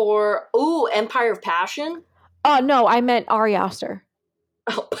 Empire of Passion? Oh, no, I meant Ari Aster.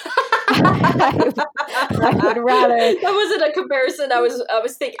 Oh. I would rather. That wasn't a comparison. I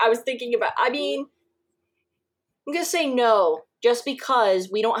was thinking about. I mean, I'm gonna say no, just because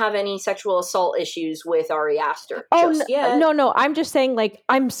we don't have any sexual assault issues with Ari Aster. No. I'm just saying, like,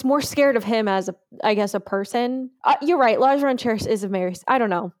 I'm more scared of him as a person. You're right. Lars von Trier is a very. I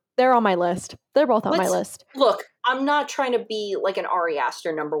don't know. They're on my list. They're both on my list. Look, I'm not trying to be like an Ari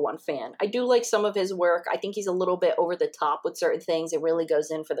Aster #1 fan. I do like some of his work. I think he's a little bit over the top with certain things. It really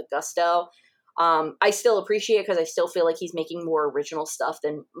goes in for the gusto. I still appreciate it because I still feel like he's making more original stuff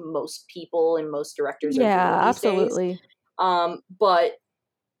than most people and most directors. Yeah, absolutely. Days. But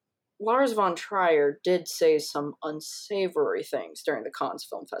Lars von Trier did say some unsavory things during the Cannes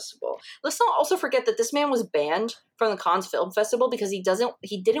Film Festival. Let's not also forget that this man was banned from the Cannes Film Festival because he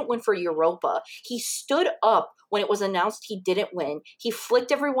didn't win for Europa. He stood up when it was announced he didn't win. He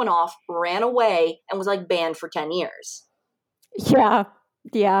flicked everyone off, ran away, and was like banned for 10 years. Yeah.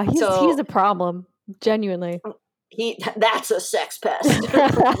 He's a problem, genuinely. That's a sex pest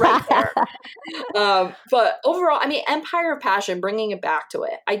right there. But overall, I mean, Empire of Passion, bringing it back to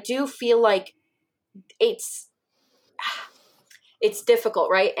it, I do feel like it's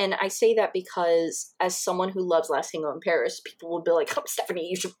difficult, right? And I say that because as someone who loves Last Tango in Paris, people will be like, oh, Stephanie,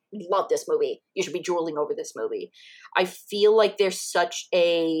 you should love this movie. You should be drooling over this movie. I feel like there's such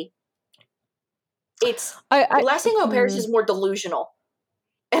a... Last Tango in Paris is more delusional.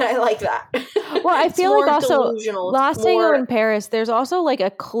 And I like that. Well, I feel like also Last Tango in Paris, there's also like a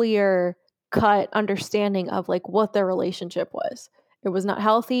clear cut understanding of like what their relationship was. It was not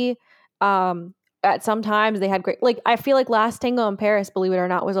healthy. At some times they had great, like, I feel like Last Tango in Paris, believe it or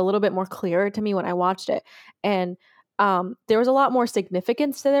not, was a little bit more clear to me when I watched it. And there was a lot more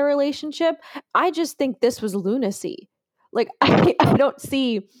significance to their relationship. I just think this was lunacy. Like, I don't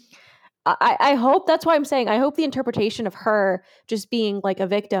see... I hope, that's why I'm saying, I hope the interpretation of her just being like a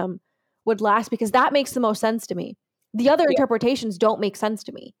victim would last, because that makes the most sense to me. The other interpretations don't make sense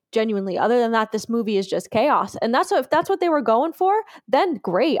to me, genuinely. Other than that, this movie is just chaos. And if that's what they were going for, then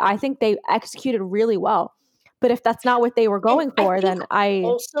great. I think they executed really well. But if that's not what they were going for, then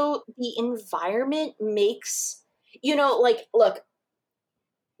also the environment makes, like, look,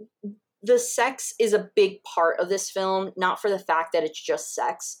 the sex is a big part of this film, not for the fact that it's just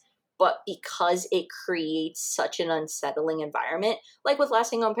sex, but because it creates such an unsettling environment. Like with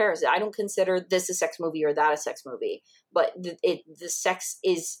Last Tango in Paris, I don't consider this a sex movie or that a sex movie, but the sex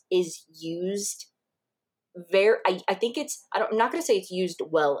is used very... I think I'm not going to say it's used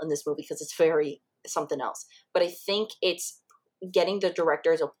well in this movie because it's very something else, but I think it's getting the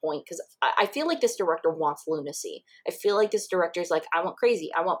director as a point, because I feel like this director wants lunacy. I feel like this director is like, I want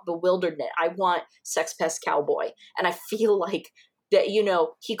crazy, I want bewilderment, I want sex pest cowboy, and I feel like that,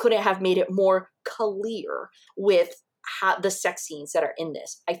 he couldn't have made it more clear with the sex scenes that are in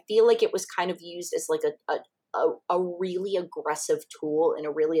this. I feel like it was kind of used as like a really aggressive tool in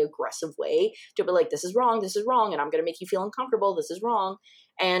a really aggressive way to be like, this is wrong, and I'm going to make you feel uncomfortable, this is wrong.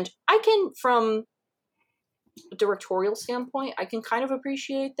 And I can, from a directorial standpoint, I can kind of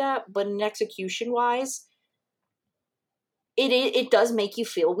appreciate that, but in execution-wise, it does make you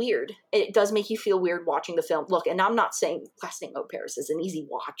feel weird. It does make you feel weird watching the film. Look, and I'm not saying Last Tango in Paris is an easy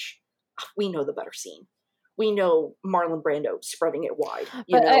watch. We know the better scene. we know Marlon Brando spreading it wide.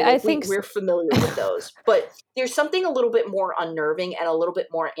 But I think we're familiar with those. But there's something a little bit more unnerving and a little bit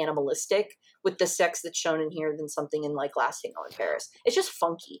more animalistic with the sex that's shown in here than something in like Last Tango in Paris. It's just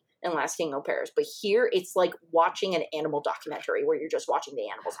funky in Last Tango in Paris. But here it's like watching an animal documentary where you're just watching the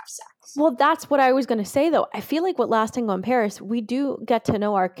animals have sex. Well, that's what I was going to say, though. I feel like with Last Tango in Paris, we do get to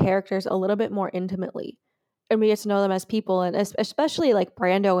know our characters a little bit more intimately. And we get to know them as people, and especially like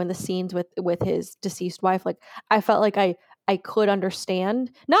Brando in the scenes with his deceased wife. Like I felt like I could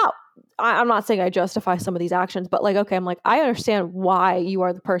understand. I'm not saying I justify some of these actions, but like, okay, I'm like, I understand why you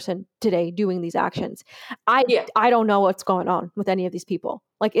are the person today doing these actions. I don't know what's going on with any of these people,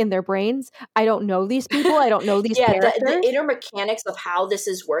 like in their brains. I don't know these people. I don't know these characters. The inner mechanics of how this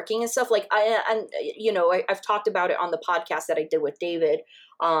is working and stuff. Like I've talked about it on the podcast that I did with David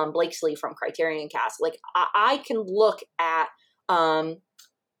Blakesley from Criterion Cast. Like I can look at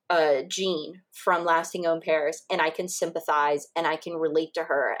Jean from Last Tango in Paris, and I can sympathize and I can relate to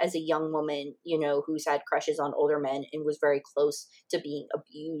her as a young woman, who's had crushes on older men and was very close to being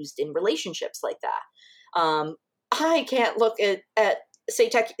abused in relationships like that. I can't look at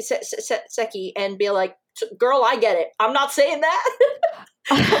Seki and be like, girl, I get it. I'm not saying that.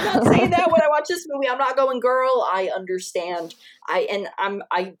 I'm not saying that when I watch this movie. I'm not going, girl, I understand.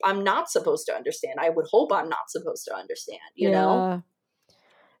 I'm not supposed to understand. I would hope I'm not supposed to understand, you know?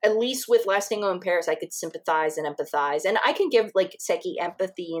 At least with Last Tango in Paris, I could sympathize and empathize. And I can give, like, Seki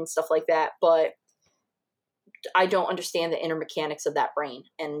empathy and stuff like that, but I don't understand the inner mechanics of that brain.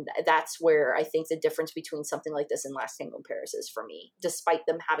 And that's where I think the difference between something like this and Last Tango in Paris is for me, despite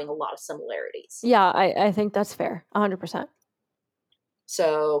them having a lot of similarities. Yeah, I think that's fair. 100%.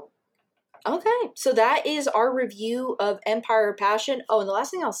 So, okay. So that is our review of Empire of Passion. Oh, and the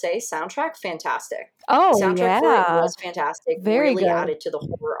last thing I'll say, soundtrack, fantastic. Oh, soundtrack for it was fantastic. Very really good. Added to the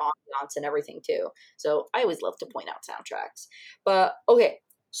horror ambiance and everything too. So I always love to point out soundtracks. But okay,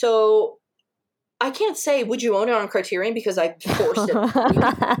 so I can't say would you own it on Criterion because I forced it.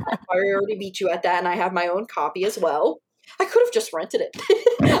 I already beat you at that, and I have my own copy as well. I could have just rented it.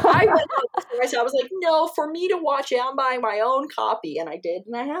 I went out, I was like, no, for me to watch it, I'm buying my own copy, and I did,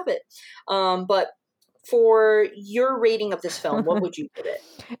 and I have it. But for your rating of this film, what would you give it?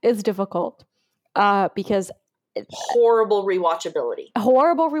 It's difficult because horrible rewatchability.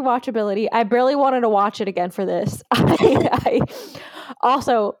 I barely wanted to watch it again for this. I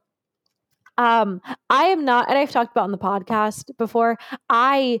also, I am not, and I've talked about on the podcast before,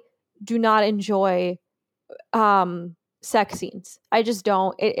 I do not enjoy sex scenes. I just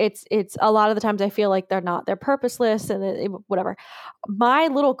don't. It's a lot of the times I feel like they're purposeless and whatever. My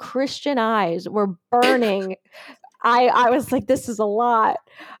little Christian eyes were burning. I was like, this is a lot.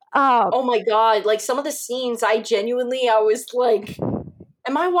 Oh my God. Like some of the scenes I was like,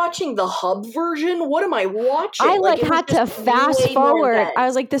 am I watching the hub version? What am I watching? I had to fast forward. I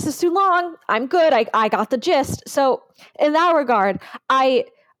was like, this is too long. I'm good. I got the gist. So in that regard,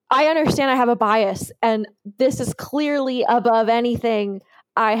 I understand I have a bias, and this is clearly above anything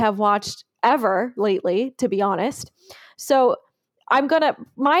I have watched ever lately, to be honest. So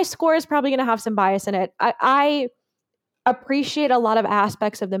my score is probably going to have some bias in it. I appreciate a lot of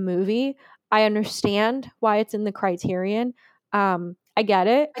aspects of the movie. I understand why it's in the Criterion. I get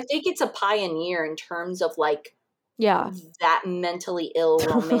it. I think it's a pioneer in terms of like, that mentally ill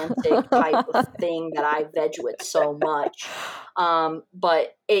romantic type of thing that I veg with so much.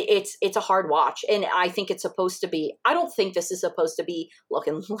 But it's a hard watch, and I think it's supposed to be. I don't think this is supposed to be. Look,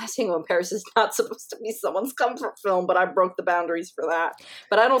 and Last Tango in Paris is not supposed to be someone's comfort film, but I broke the boundaries for that.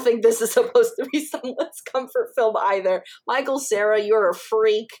 But I don't think this is supposed to be someone's comfort film either. Michael Cera, you're a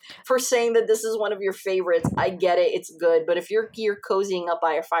freak for saying that this is one of your favorites. I get it; it's good, but if you're cozying up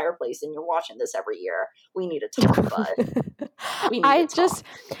by a fireplace and you're watching this every year, we need to talk. But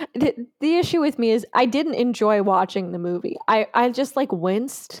the issue with me is I didn't enjoy watching the movie. I just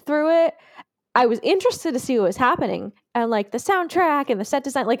winced through it. I was interested to see what was happening, and the soundtrack and the set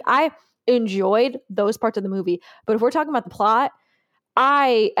design, I enjoyed those parts of the movie. But if we're talking about the plot,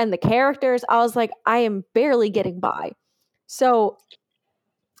 and the characters, I was like, I am barely getting by. So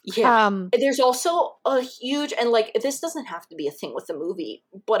there's also a huge, and this doesn't have to be a thing with the movie,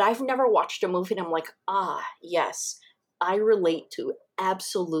 but I've never watched a movie and I'm like, yes, I relate to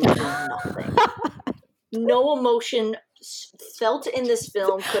absolutely nothing. No emotion felt in this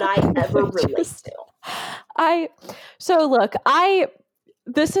film could I ever relate to.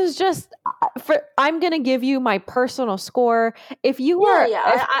 This is just I'm gonna give you my personal score. If you are,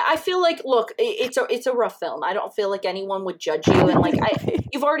 I feel like, look, it's a rough film. I don't feel like anyone would judge you, and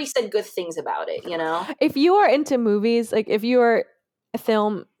you've already said good things about it. You know, if you are into movies, if you are a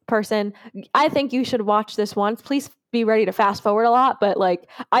film person, I think you should watch this once. Please be ready to fast forward a lot, but like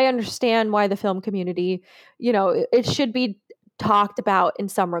I understand why the film community, it should be talked about in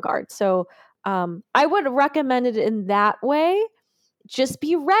some regard. So I would recommend it in that way. Just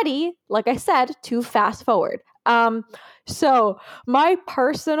be ready, like I said, to fast forward. So my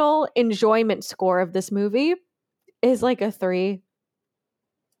personal enjoyment score of this movie is like a 3.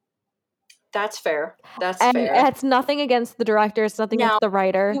 That's fair. And it's nothing against the director. It's nothing against the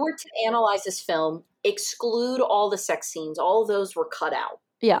writer. If you were to analyze this film, exclude all the sex scenes. All of those were cut out.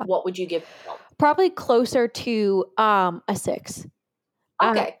 Yeah. What would you give the film? Probably closer to a 6.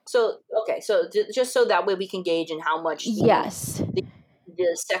 Okay. So just so that way we can gauge in how much the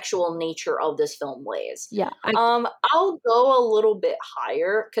sexual nature of this film lays. Yeah. I'll go a little bit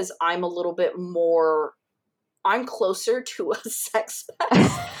higher because I'm a little bit more. I'm closer to a sex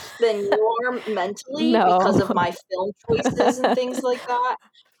pest than you are mentally because of my film choices and things like that.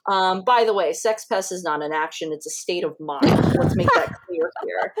 By the way, sex pest is not an action; it's a state of mind. Let's make that clear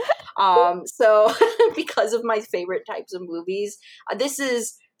here. So, because of my favorite types of movies, this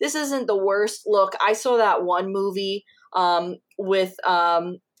isn't the worst. Look, I saw that one movie with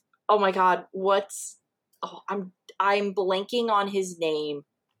oh my god, I'm blanking on his name.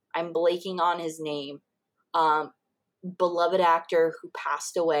 Beloved actor who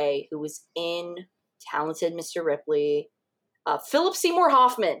passed away, who was in Talented Mr. Ripley, Philip Seymour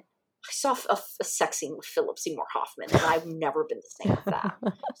Hoffman. I saw a sex scene with Philip Seymour Hoffman, and I've never been the same with that.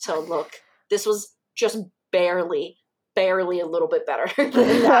 So look, this was just barely a little bit better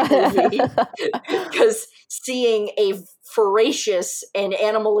than that movie. Because seeing a voracious and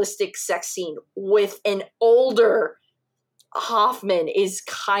animalistic sex scene with an older Hoffman is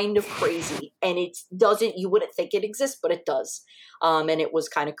kind of crazy, and you wouldn't think it exists, but it does. And it was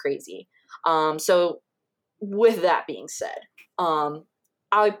kind of crazy. So with that being said,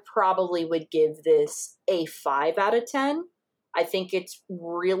 I probably would give this a 5 out of 10. I think it's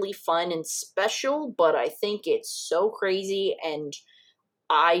really fun and special, but I think it's so crazy, and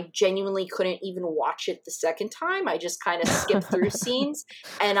I genuinely couldn't even watch it the second time. I just kind of skipped through scenes,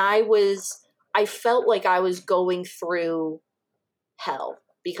 and I felt like I was going through hell,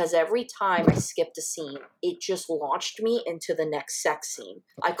 because every time I skipped a scene, it just launched me into the next sex scene.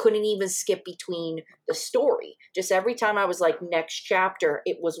 I couldn't even skip between the story. Just every time I was like, next chapter,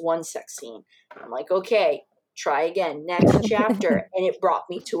 it was one sex scene. I'm like, okay, try again, next chapter. And it brought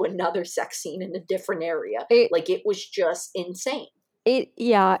me to another sex scene in a different area. It was just insane.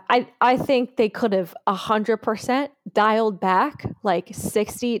 I think they could have 100% dialed back like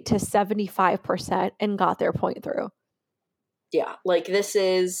 60 to 75% and got their point through. Yeah, like this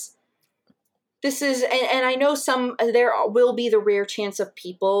is, and I know there will be the rare chance of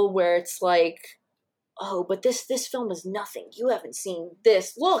people where it's like, oh, but this film is nothing. You haven't seen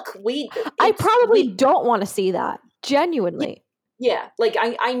this. Look, I probably don't want to see that. Genuinely. Yeah, like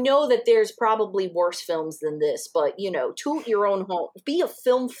I know that there's probably worse films than this, but toot your own home. Be a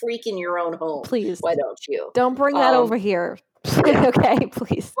film freak in your own home. Please. Why don't you? Don't bring that over here. Yeah. Okay,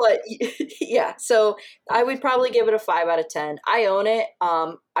 please. But yeah, so I would probably give it a 5 out of 10. I own it.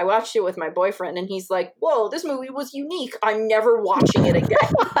 I watched it with my boyfriend, and he's like, "Whoa, this movie was unique. I'm never watching it again."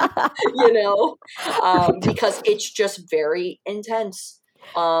 Because it's just very intense.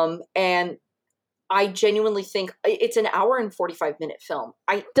 And I genuinely think it's an hour and 45-minute film.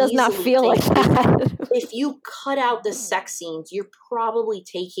 Does not feel like that. If you cut out the sex scenes, you're probably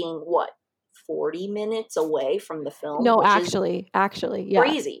taking 40 minutes away from the film. No, actually, yeah.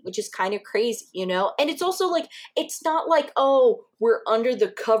 Crazy, which is kind of crazy, And it's also like, it's not like, oh, we're under the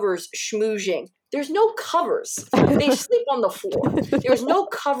covers schmoozing. There's no covers. They sleep on the floor. There's no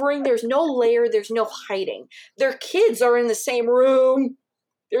covering. There's no layer. There's no hiding. Their kids are in the same room.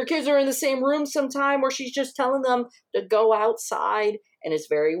 Sometime where she's just telling them to go outside, and it's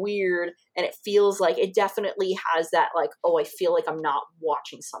very weird, and it feels like it definitely has that like, oh, I feel like I'm not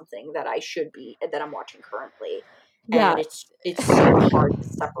watching something that I'm watching currently. Yeah. And it's so hard to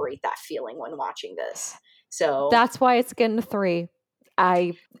separate that feeling when watching this. So that's why it's getting a 3.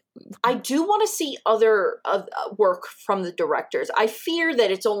 I do want to see other work from the directors. I fear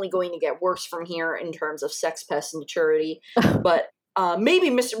that it's only going to get worse from here in terms of sex pest and maturity, but maybe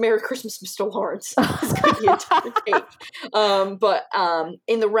Mr. Merry Christmas, Mr. Lawrence is going to be a different take. But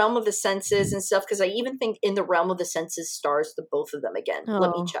in the Realm of the Senses and stuff, because I even think In the Realm of the Senses stars the both of them again. Oh.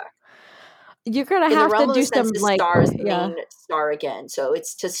 Let me check. You're going to have to do some stars the main star again. So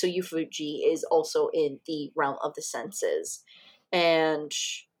it's Tetsuya Fuji is also in the Realm of the Senses. And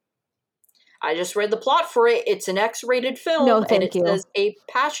I just read the plot for it. It's an X-rated film, No, and thank it you. says a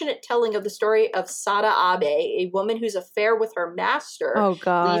passionate telling of the story of Sada Abe, a woman whose affair with her master Oh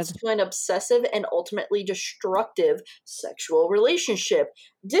God. leads to an obsessive and ultimately destructive sexual relationship.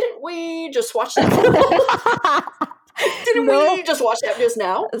 Didn't we just watch that film? Didn't we just watch that just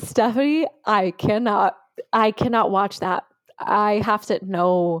now? Stephanie, I cannot watch that. I have to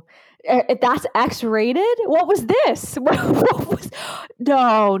know. That's X-rated? What was this?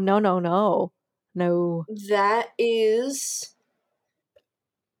 No. That is,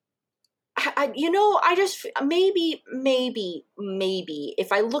 I just maybe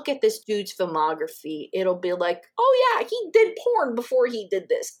if I look at this dude's filmography, it'll be like, oh yeah, he did porn before he did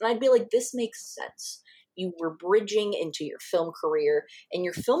this, and I'd be like, this makes sense. You were bridging into your film career, and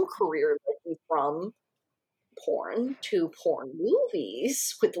your film career led you from porn to porn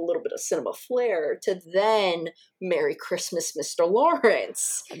movies with a little bit of cinema flair to then Merry Christmas, Mr.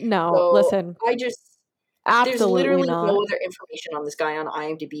 Lawrence. No, So listen. There's literally not. no other information on this guy on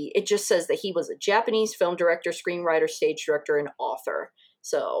IMDb. It just says that he was a Japanese film director, screenwriter, stage director, and author.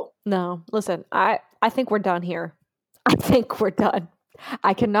 So no, listen, I think we're done here. I think we're done.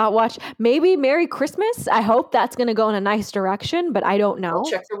 I cannot watch. Maybe Merry Christmas. I hope that's going to go in a nice direction, but I don't know. I'll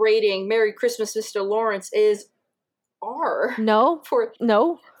check the rating. Merry Christmas, Mr. Lawrence is R. No. For a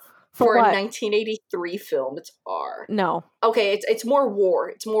what? 1983 film, it's R. No. Okay, it's more war.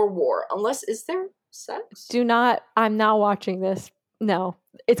 It's more war. Unless, is there sex? I'm not watching this. No,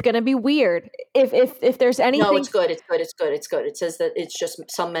 it's gonna be weird. If there's anything. No, it's good. It says that it's just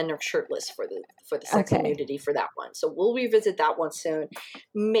some men are shirtless for the sex and nudity for that one. So we'll revisit that one soon.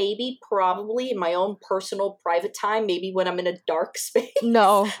 Maybe, probably in my own personal private time. Maybe when I'm in a dark space.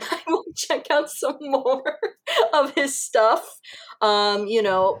 No, I will check out some more of his stuff.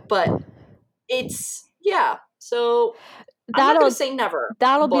 But it's So I'm not gonna say never.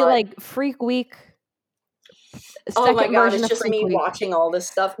 That'll be like Freak Week. Oh my god, it's just me watching all this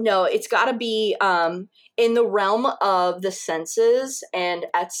stuff. No, it's got to be in the realm of the senses, and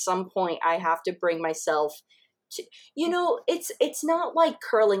at some point I have to bring myself to, it's not like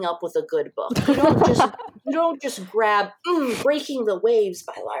curling up with a good book. You don't just grab Breaking the Waves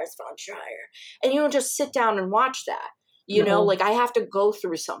by Lars von Trier, and you don't just sit down and watch that. Like I have to go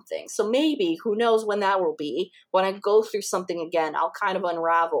through something. So maybe, who knows when that will be, when I go through something again, I'll kind of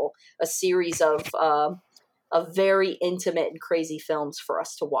unravel a series of very intimate and crazy films for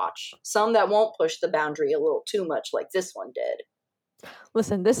us to watch. Some that won't push the boundary a little too much like this one did.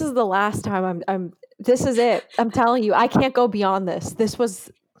 Listen, this is the last time this is it. I'm telling you, I can't go beyond this. This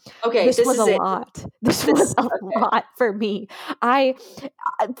was a lot. This was a lot for me.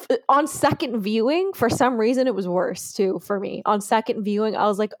 On second viewing, for some reason, it was worse too for me. On second viewing, I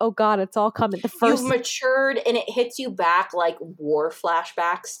was like, "Oh God, it's all coming." You've matured, and it hits you back like war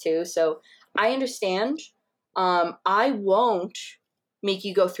flashbacks too. So I understand. I won't make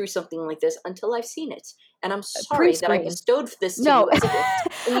you go through something like this until I've seen it. And I'm sorry that I bestowed this to you as a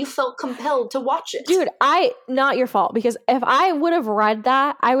gift, and you felt compelled to watch it. Dude, not your fault, because if I would have read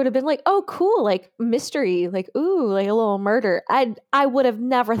that, I would have been like, oh, cool, like mystery, like, ooh, like a little murder. I would have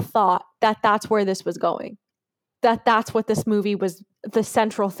never thought that that's where this was going, that's what this movie was the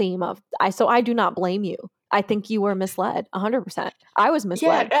central theme of. So I do not blame you. I think you were misled 100%. I was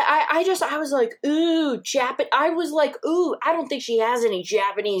misled. Yeah, I was like, ooh, I was like, ooh, I don't think she has any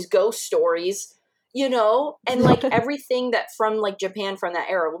Japanese ghost stories, and like everything that from like Japan from that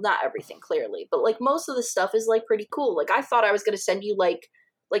era. Well, not everything clearly, but like most of the stuff is like pretty cool. Like I thought I was going to send you like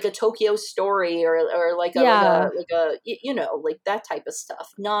a Tokyo Story or like a like that type of stuff.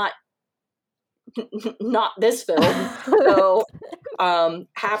 Not this film. So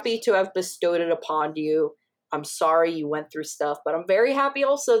happy to have bestowed it upon you. I'm sorry you went through stuff, but I'm very happy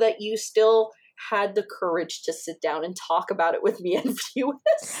also that you still had the courage to sit down and talk about it with me and view it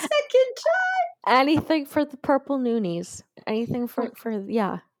a second time. Anything for the Purple Noonies. Anything for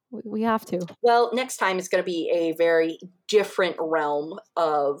we have to. Well, next time it's going to be a very different realm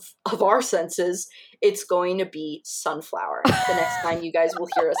of our senses. It's going to be Sunflower. The next time you guys will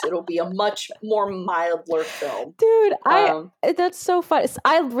hear us, it'll be a much more milder film. Dude, that's so fun.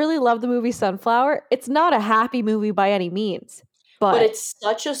 I really love the movie Sunflower. It's not a happy movie by any means. But it's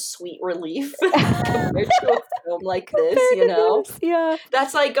such a sweet relief compared to a film like this, Yeah.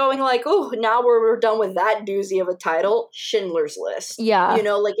 That's like going like, oh, now we're done with that doozy of a title, Schindler's List. Yeah.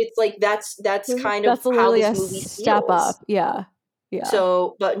 Like it's like that's kind of how this movie step feels. Up. Yeah. Yeah.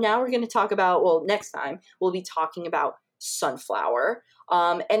 So, but now we're going to talk about, next time we'll be talking about Sunflower.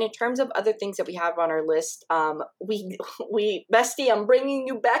 And in terms of other things that we have on our list, we Bestie, I'm bringing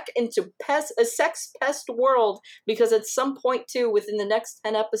you back into a sex pest world, because at some point too, within the next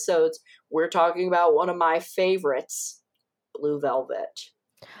 10 episodes, we're talking about one of my favorites, Blue Velvet.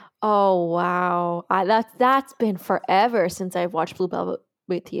 Oh wow, that's been forever since I've watched Blue Velvet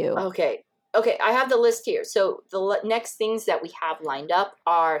with you. Okay, I have the list here. So the next things that we have lined up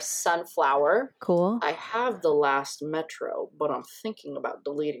are Sunflower. Cool. I have The Last Metro, but I'm thinking about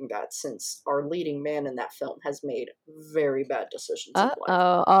deleting that since our leading man in that film has made very bad decisions in life.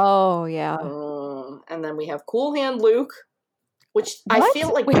 Oh, yeah. And then we have Cool Hand Luke, which what? I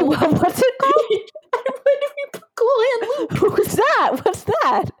feel like... Wait, what's it called? Cool Hand Luke. Who's that? What's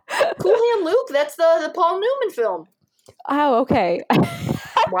that? Cool Hand Luke, that's the Paul Newman film. Oh, okay.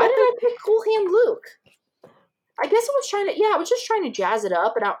 Why did I pick Cool Hand Luke? I guess I was just trying to jazz it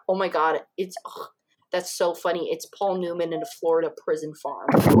up, and oh my god, that's so funny. It's Paul Newman in a Florida prison farm.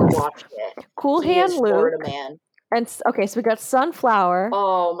 We're watching it. Cool Hand Luke. Florida man. And okay, so we got Sunflower.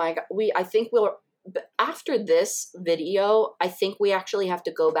 Oh my god. I think after this video, I think we actually have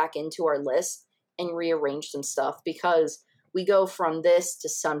to go back into our list and rearrange some stuff, because we go from this to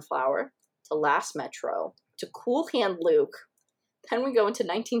Sunflower to Last Metro to Cool Hand Luke. Then we go into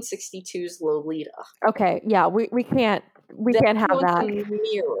 1962's Lolita. Okay, yeah, we can't have that.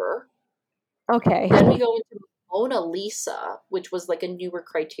 Mirror. Okay. Then we go into Mona Lisa, which was like a newer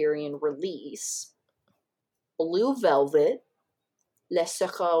Criterion release. Blue Velvet. Le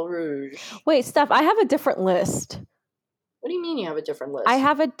Secret Rouge. Wait, Steph, I have a different list. What do you mean you have a different list? I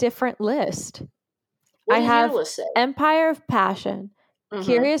have a different list. What does your list say? Empire of Passion. Mm-hmm.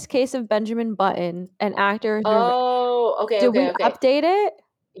 Curious Case of Benjamin Button, an actor. Okay. Did we update it?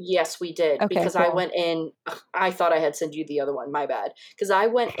 Yes, we did. Okay, because cool. I went in. I thought I had sent you the other one. My bad. Because I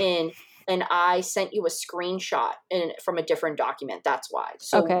went in and I sent you a screenshot from a different document. That's why.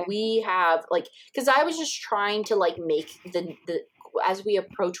 So we have because I was just trying to make the as we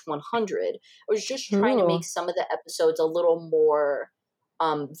approach 100. I was just trying to make some of the episodes a little more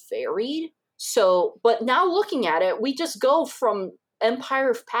varied. So, but now looking at it, we just go from Empire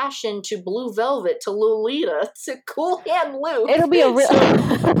of Passion to Blue Velvet to Lolita to Cool Hand Luke. It'll be a real.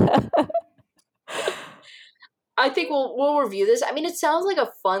 I think we'll review this. I mean, it sounds like a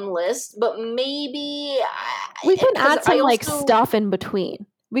fun list, but maybe we can add some stuff in between.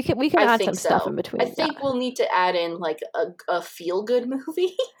 We can add some stuff in between. I think we'll need to add in a feel good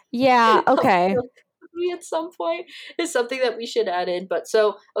movie. Yeah. Okay. At some point is something that we should add in. But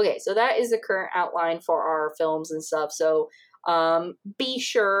so that is the current outline for our films and stuff. So be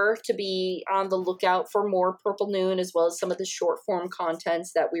sure to be on the lookout for more Purple Noon, as well as some of the short form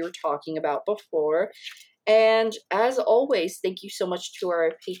contents that we were talking about before. And as always, thank you so much to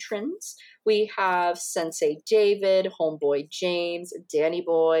our patrons. We have Sensei David, Homeboy James, Danny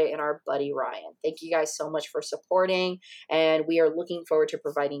Boy, and our buddy Ryan. Thank you guys so much for supporting, and we are looking forward to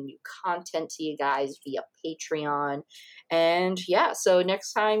providing new content to you guys via Patreon. And yeah, so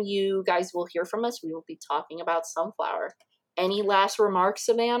next time you guys will hear from us, we will be talking about Sunflower. Any last remarks,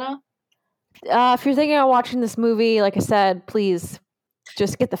 Savannah? If you're thinking of watching this movie, like I said, please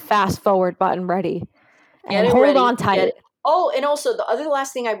just get the fast forward button ready. And hold on tight. Oh, and also the other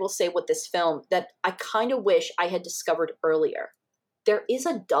last thing I will say with this film that I kind of wish I had discovered earlier. There is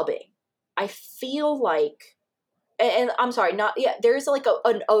a dubbing. I feel like, and I'm sorry, there is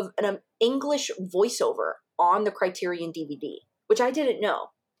an English voiceover on the Criterion DVD, which I didn't know.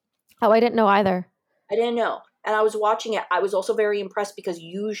 Oh, I didn't know either. I didn't know. And I was watching it. I was also very impressed because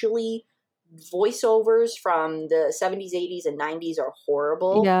usually voiceovers from the 70s, 80s, and 90s are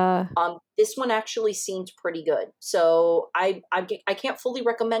horrible. Yeah. This one actually seemed pretty good. So I can't fully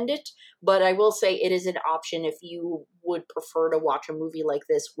recommend it, but I will say it is an option if you would prefer to watch a movie like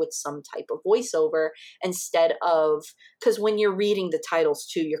this with some type of voiceover instead of, because when you're reading the titles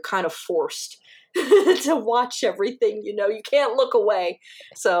too, you're kind of forced to watch everything, you can't look away.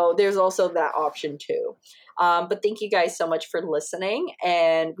 So there's also that option too. But thank you guys so much for listening,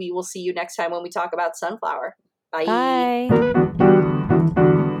 and we will see you next time when we talk about Sunflower. Bye. Bye.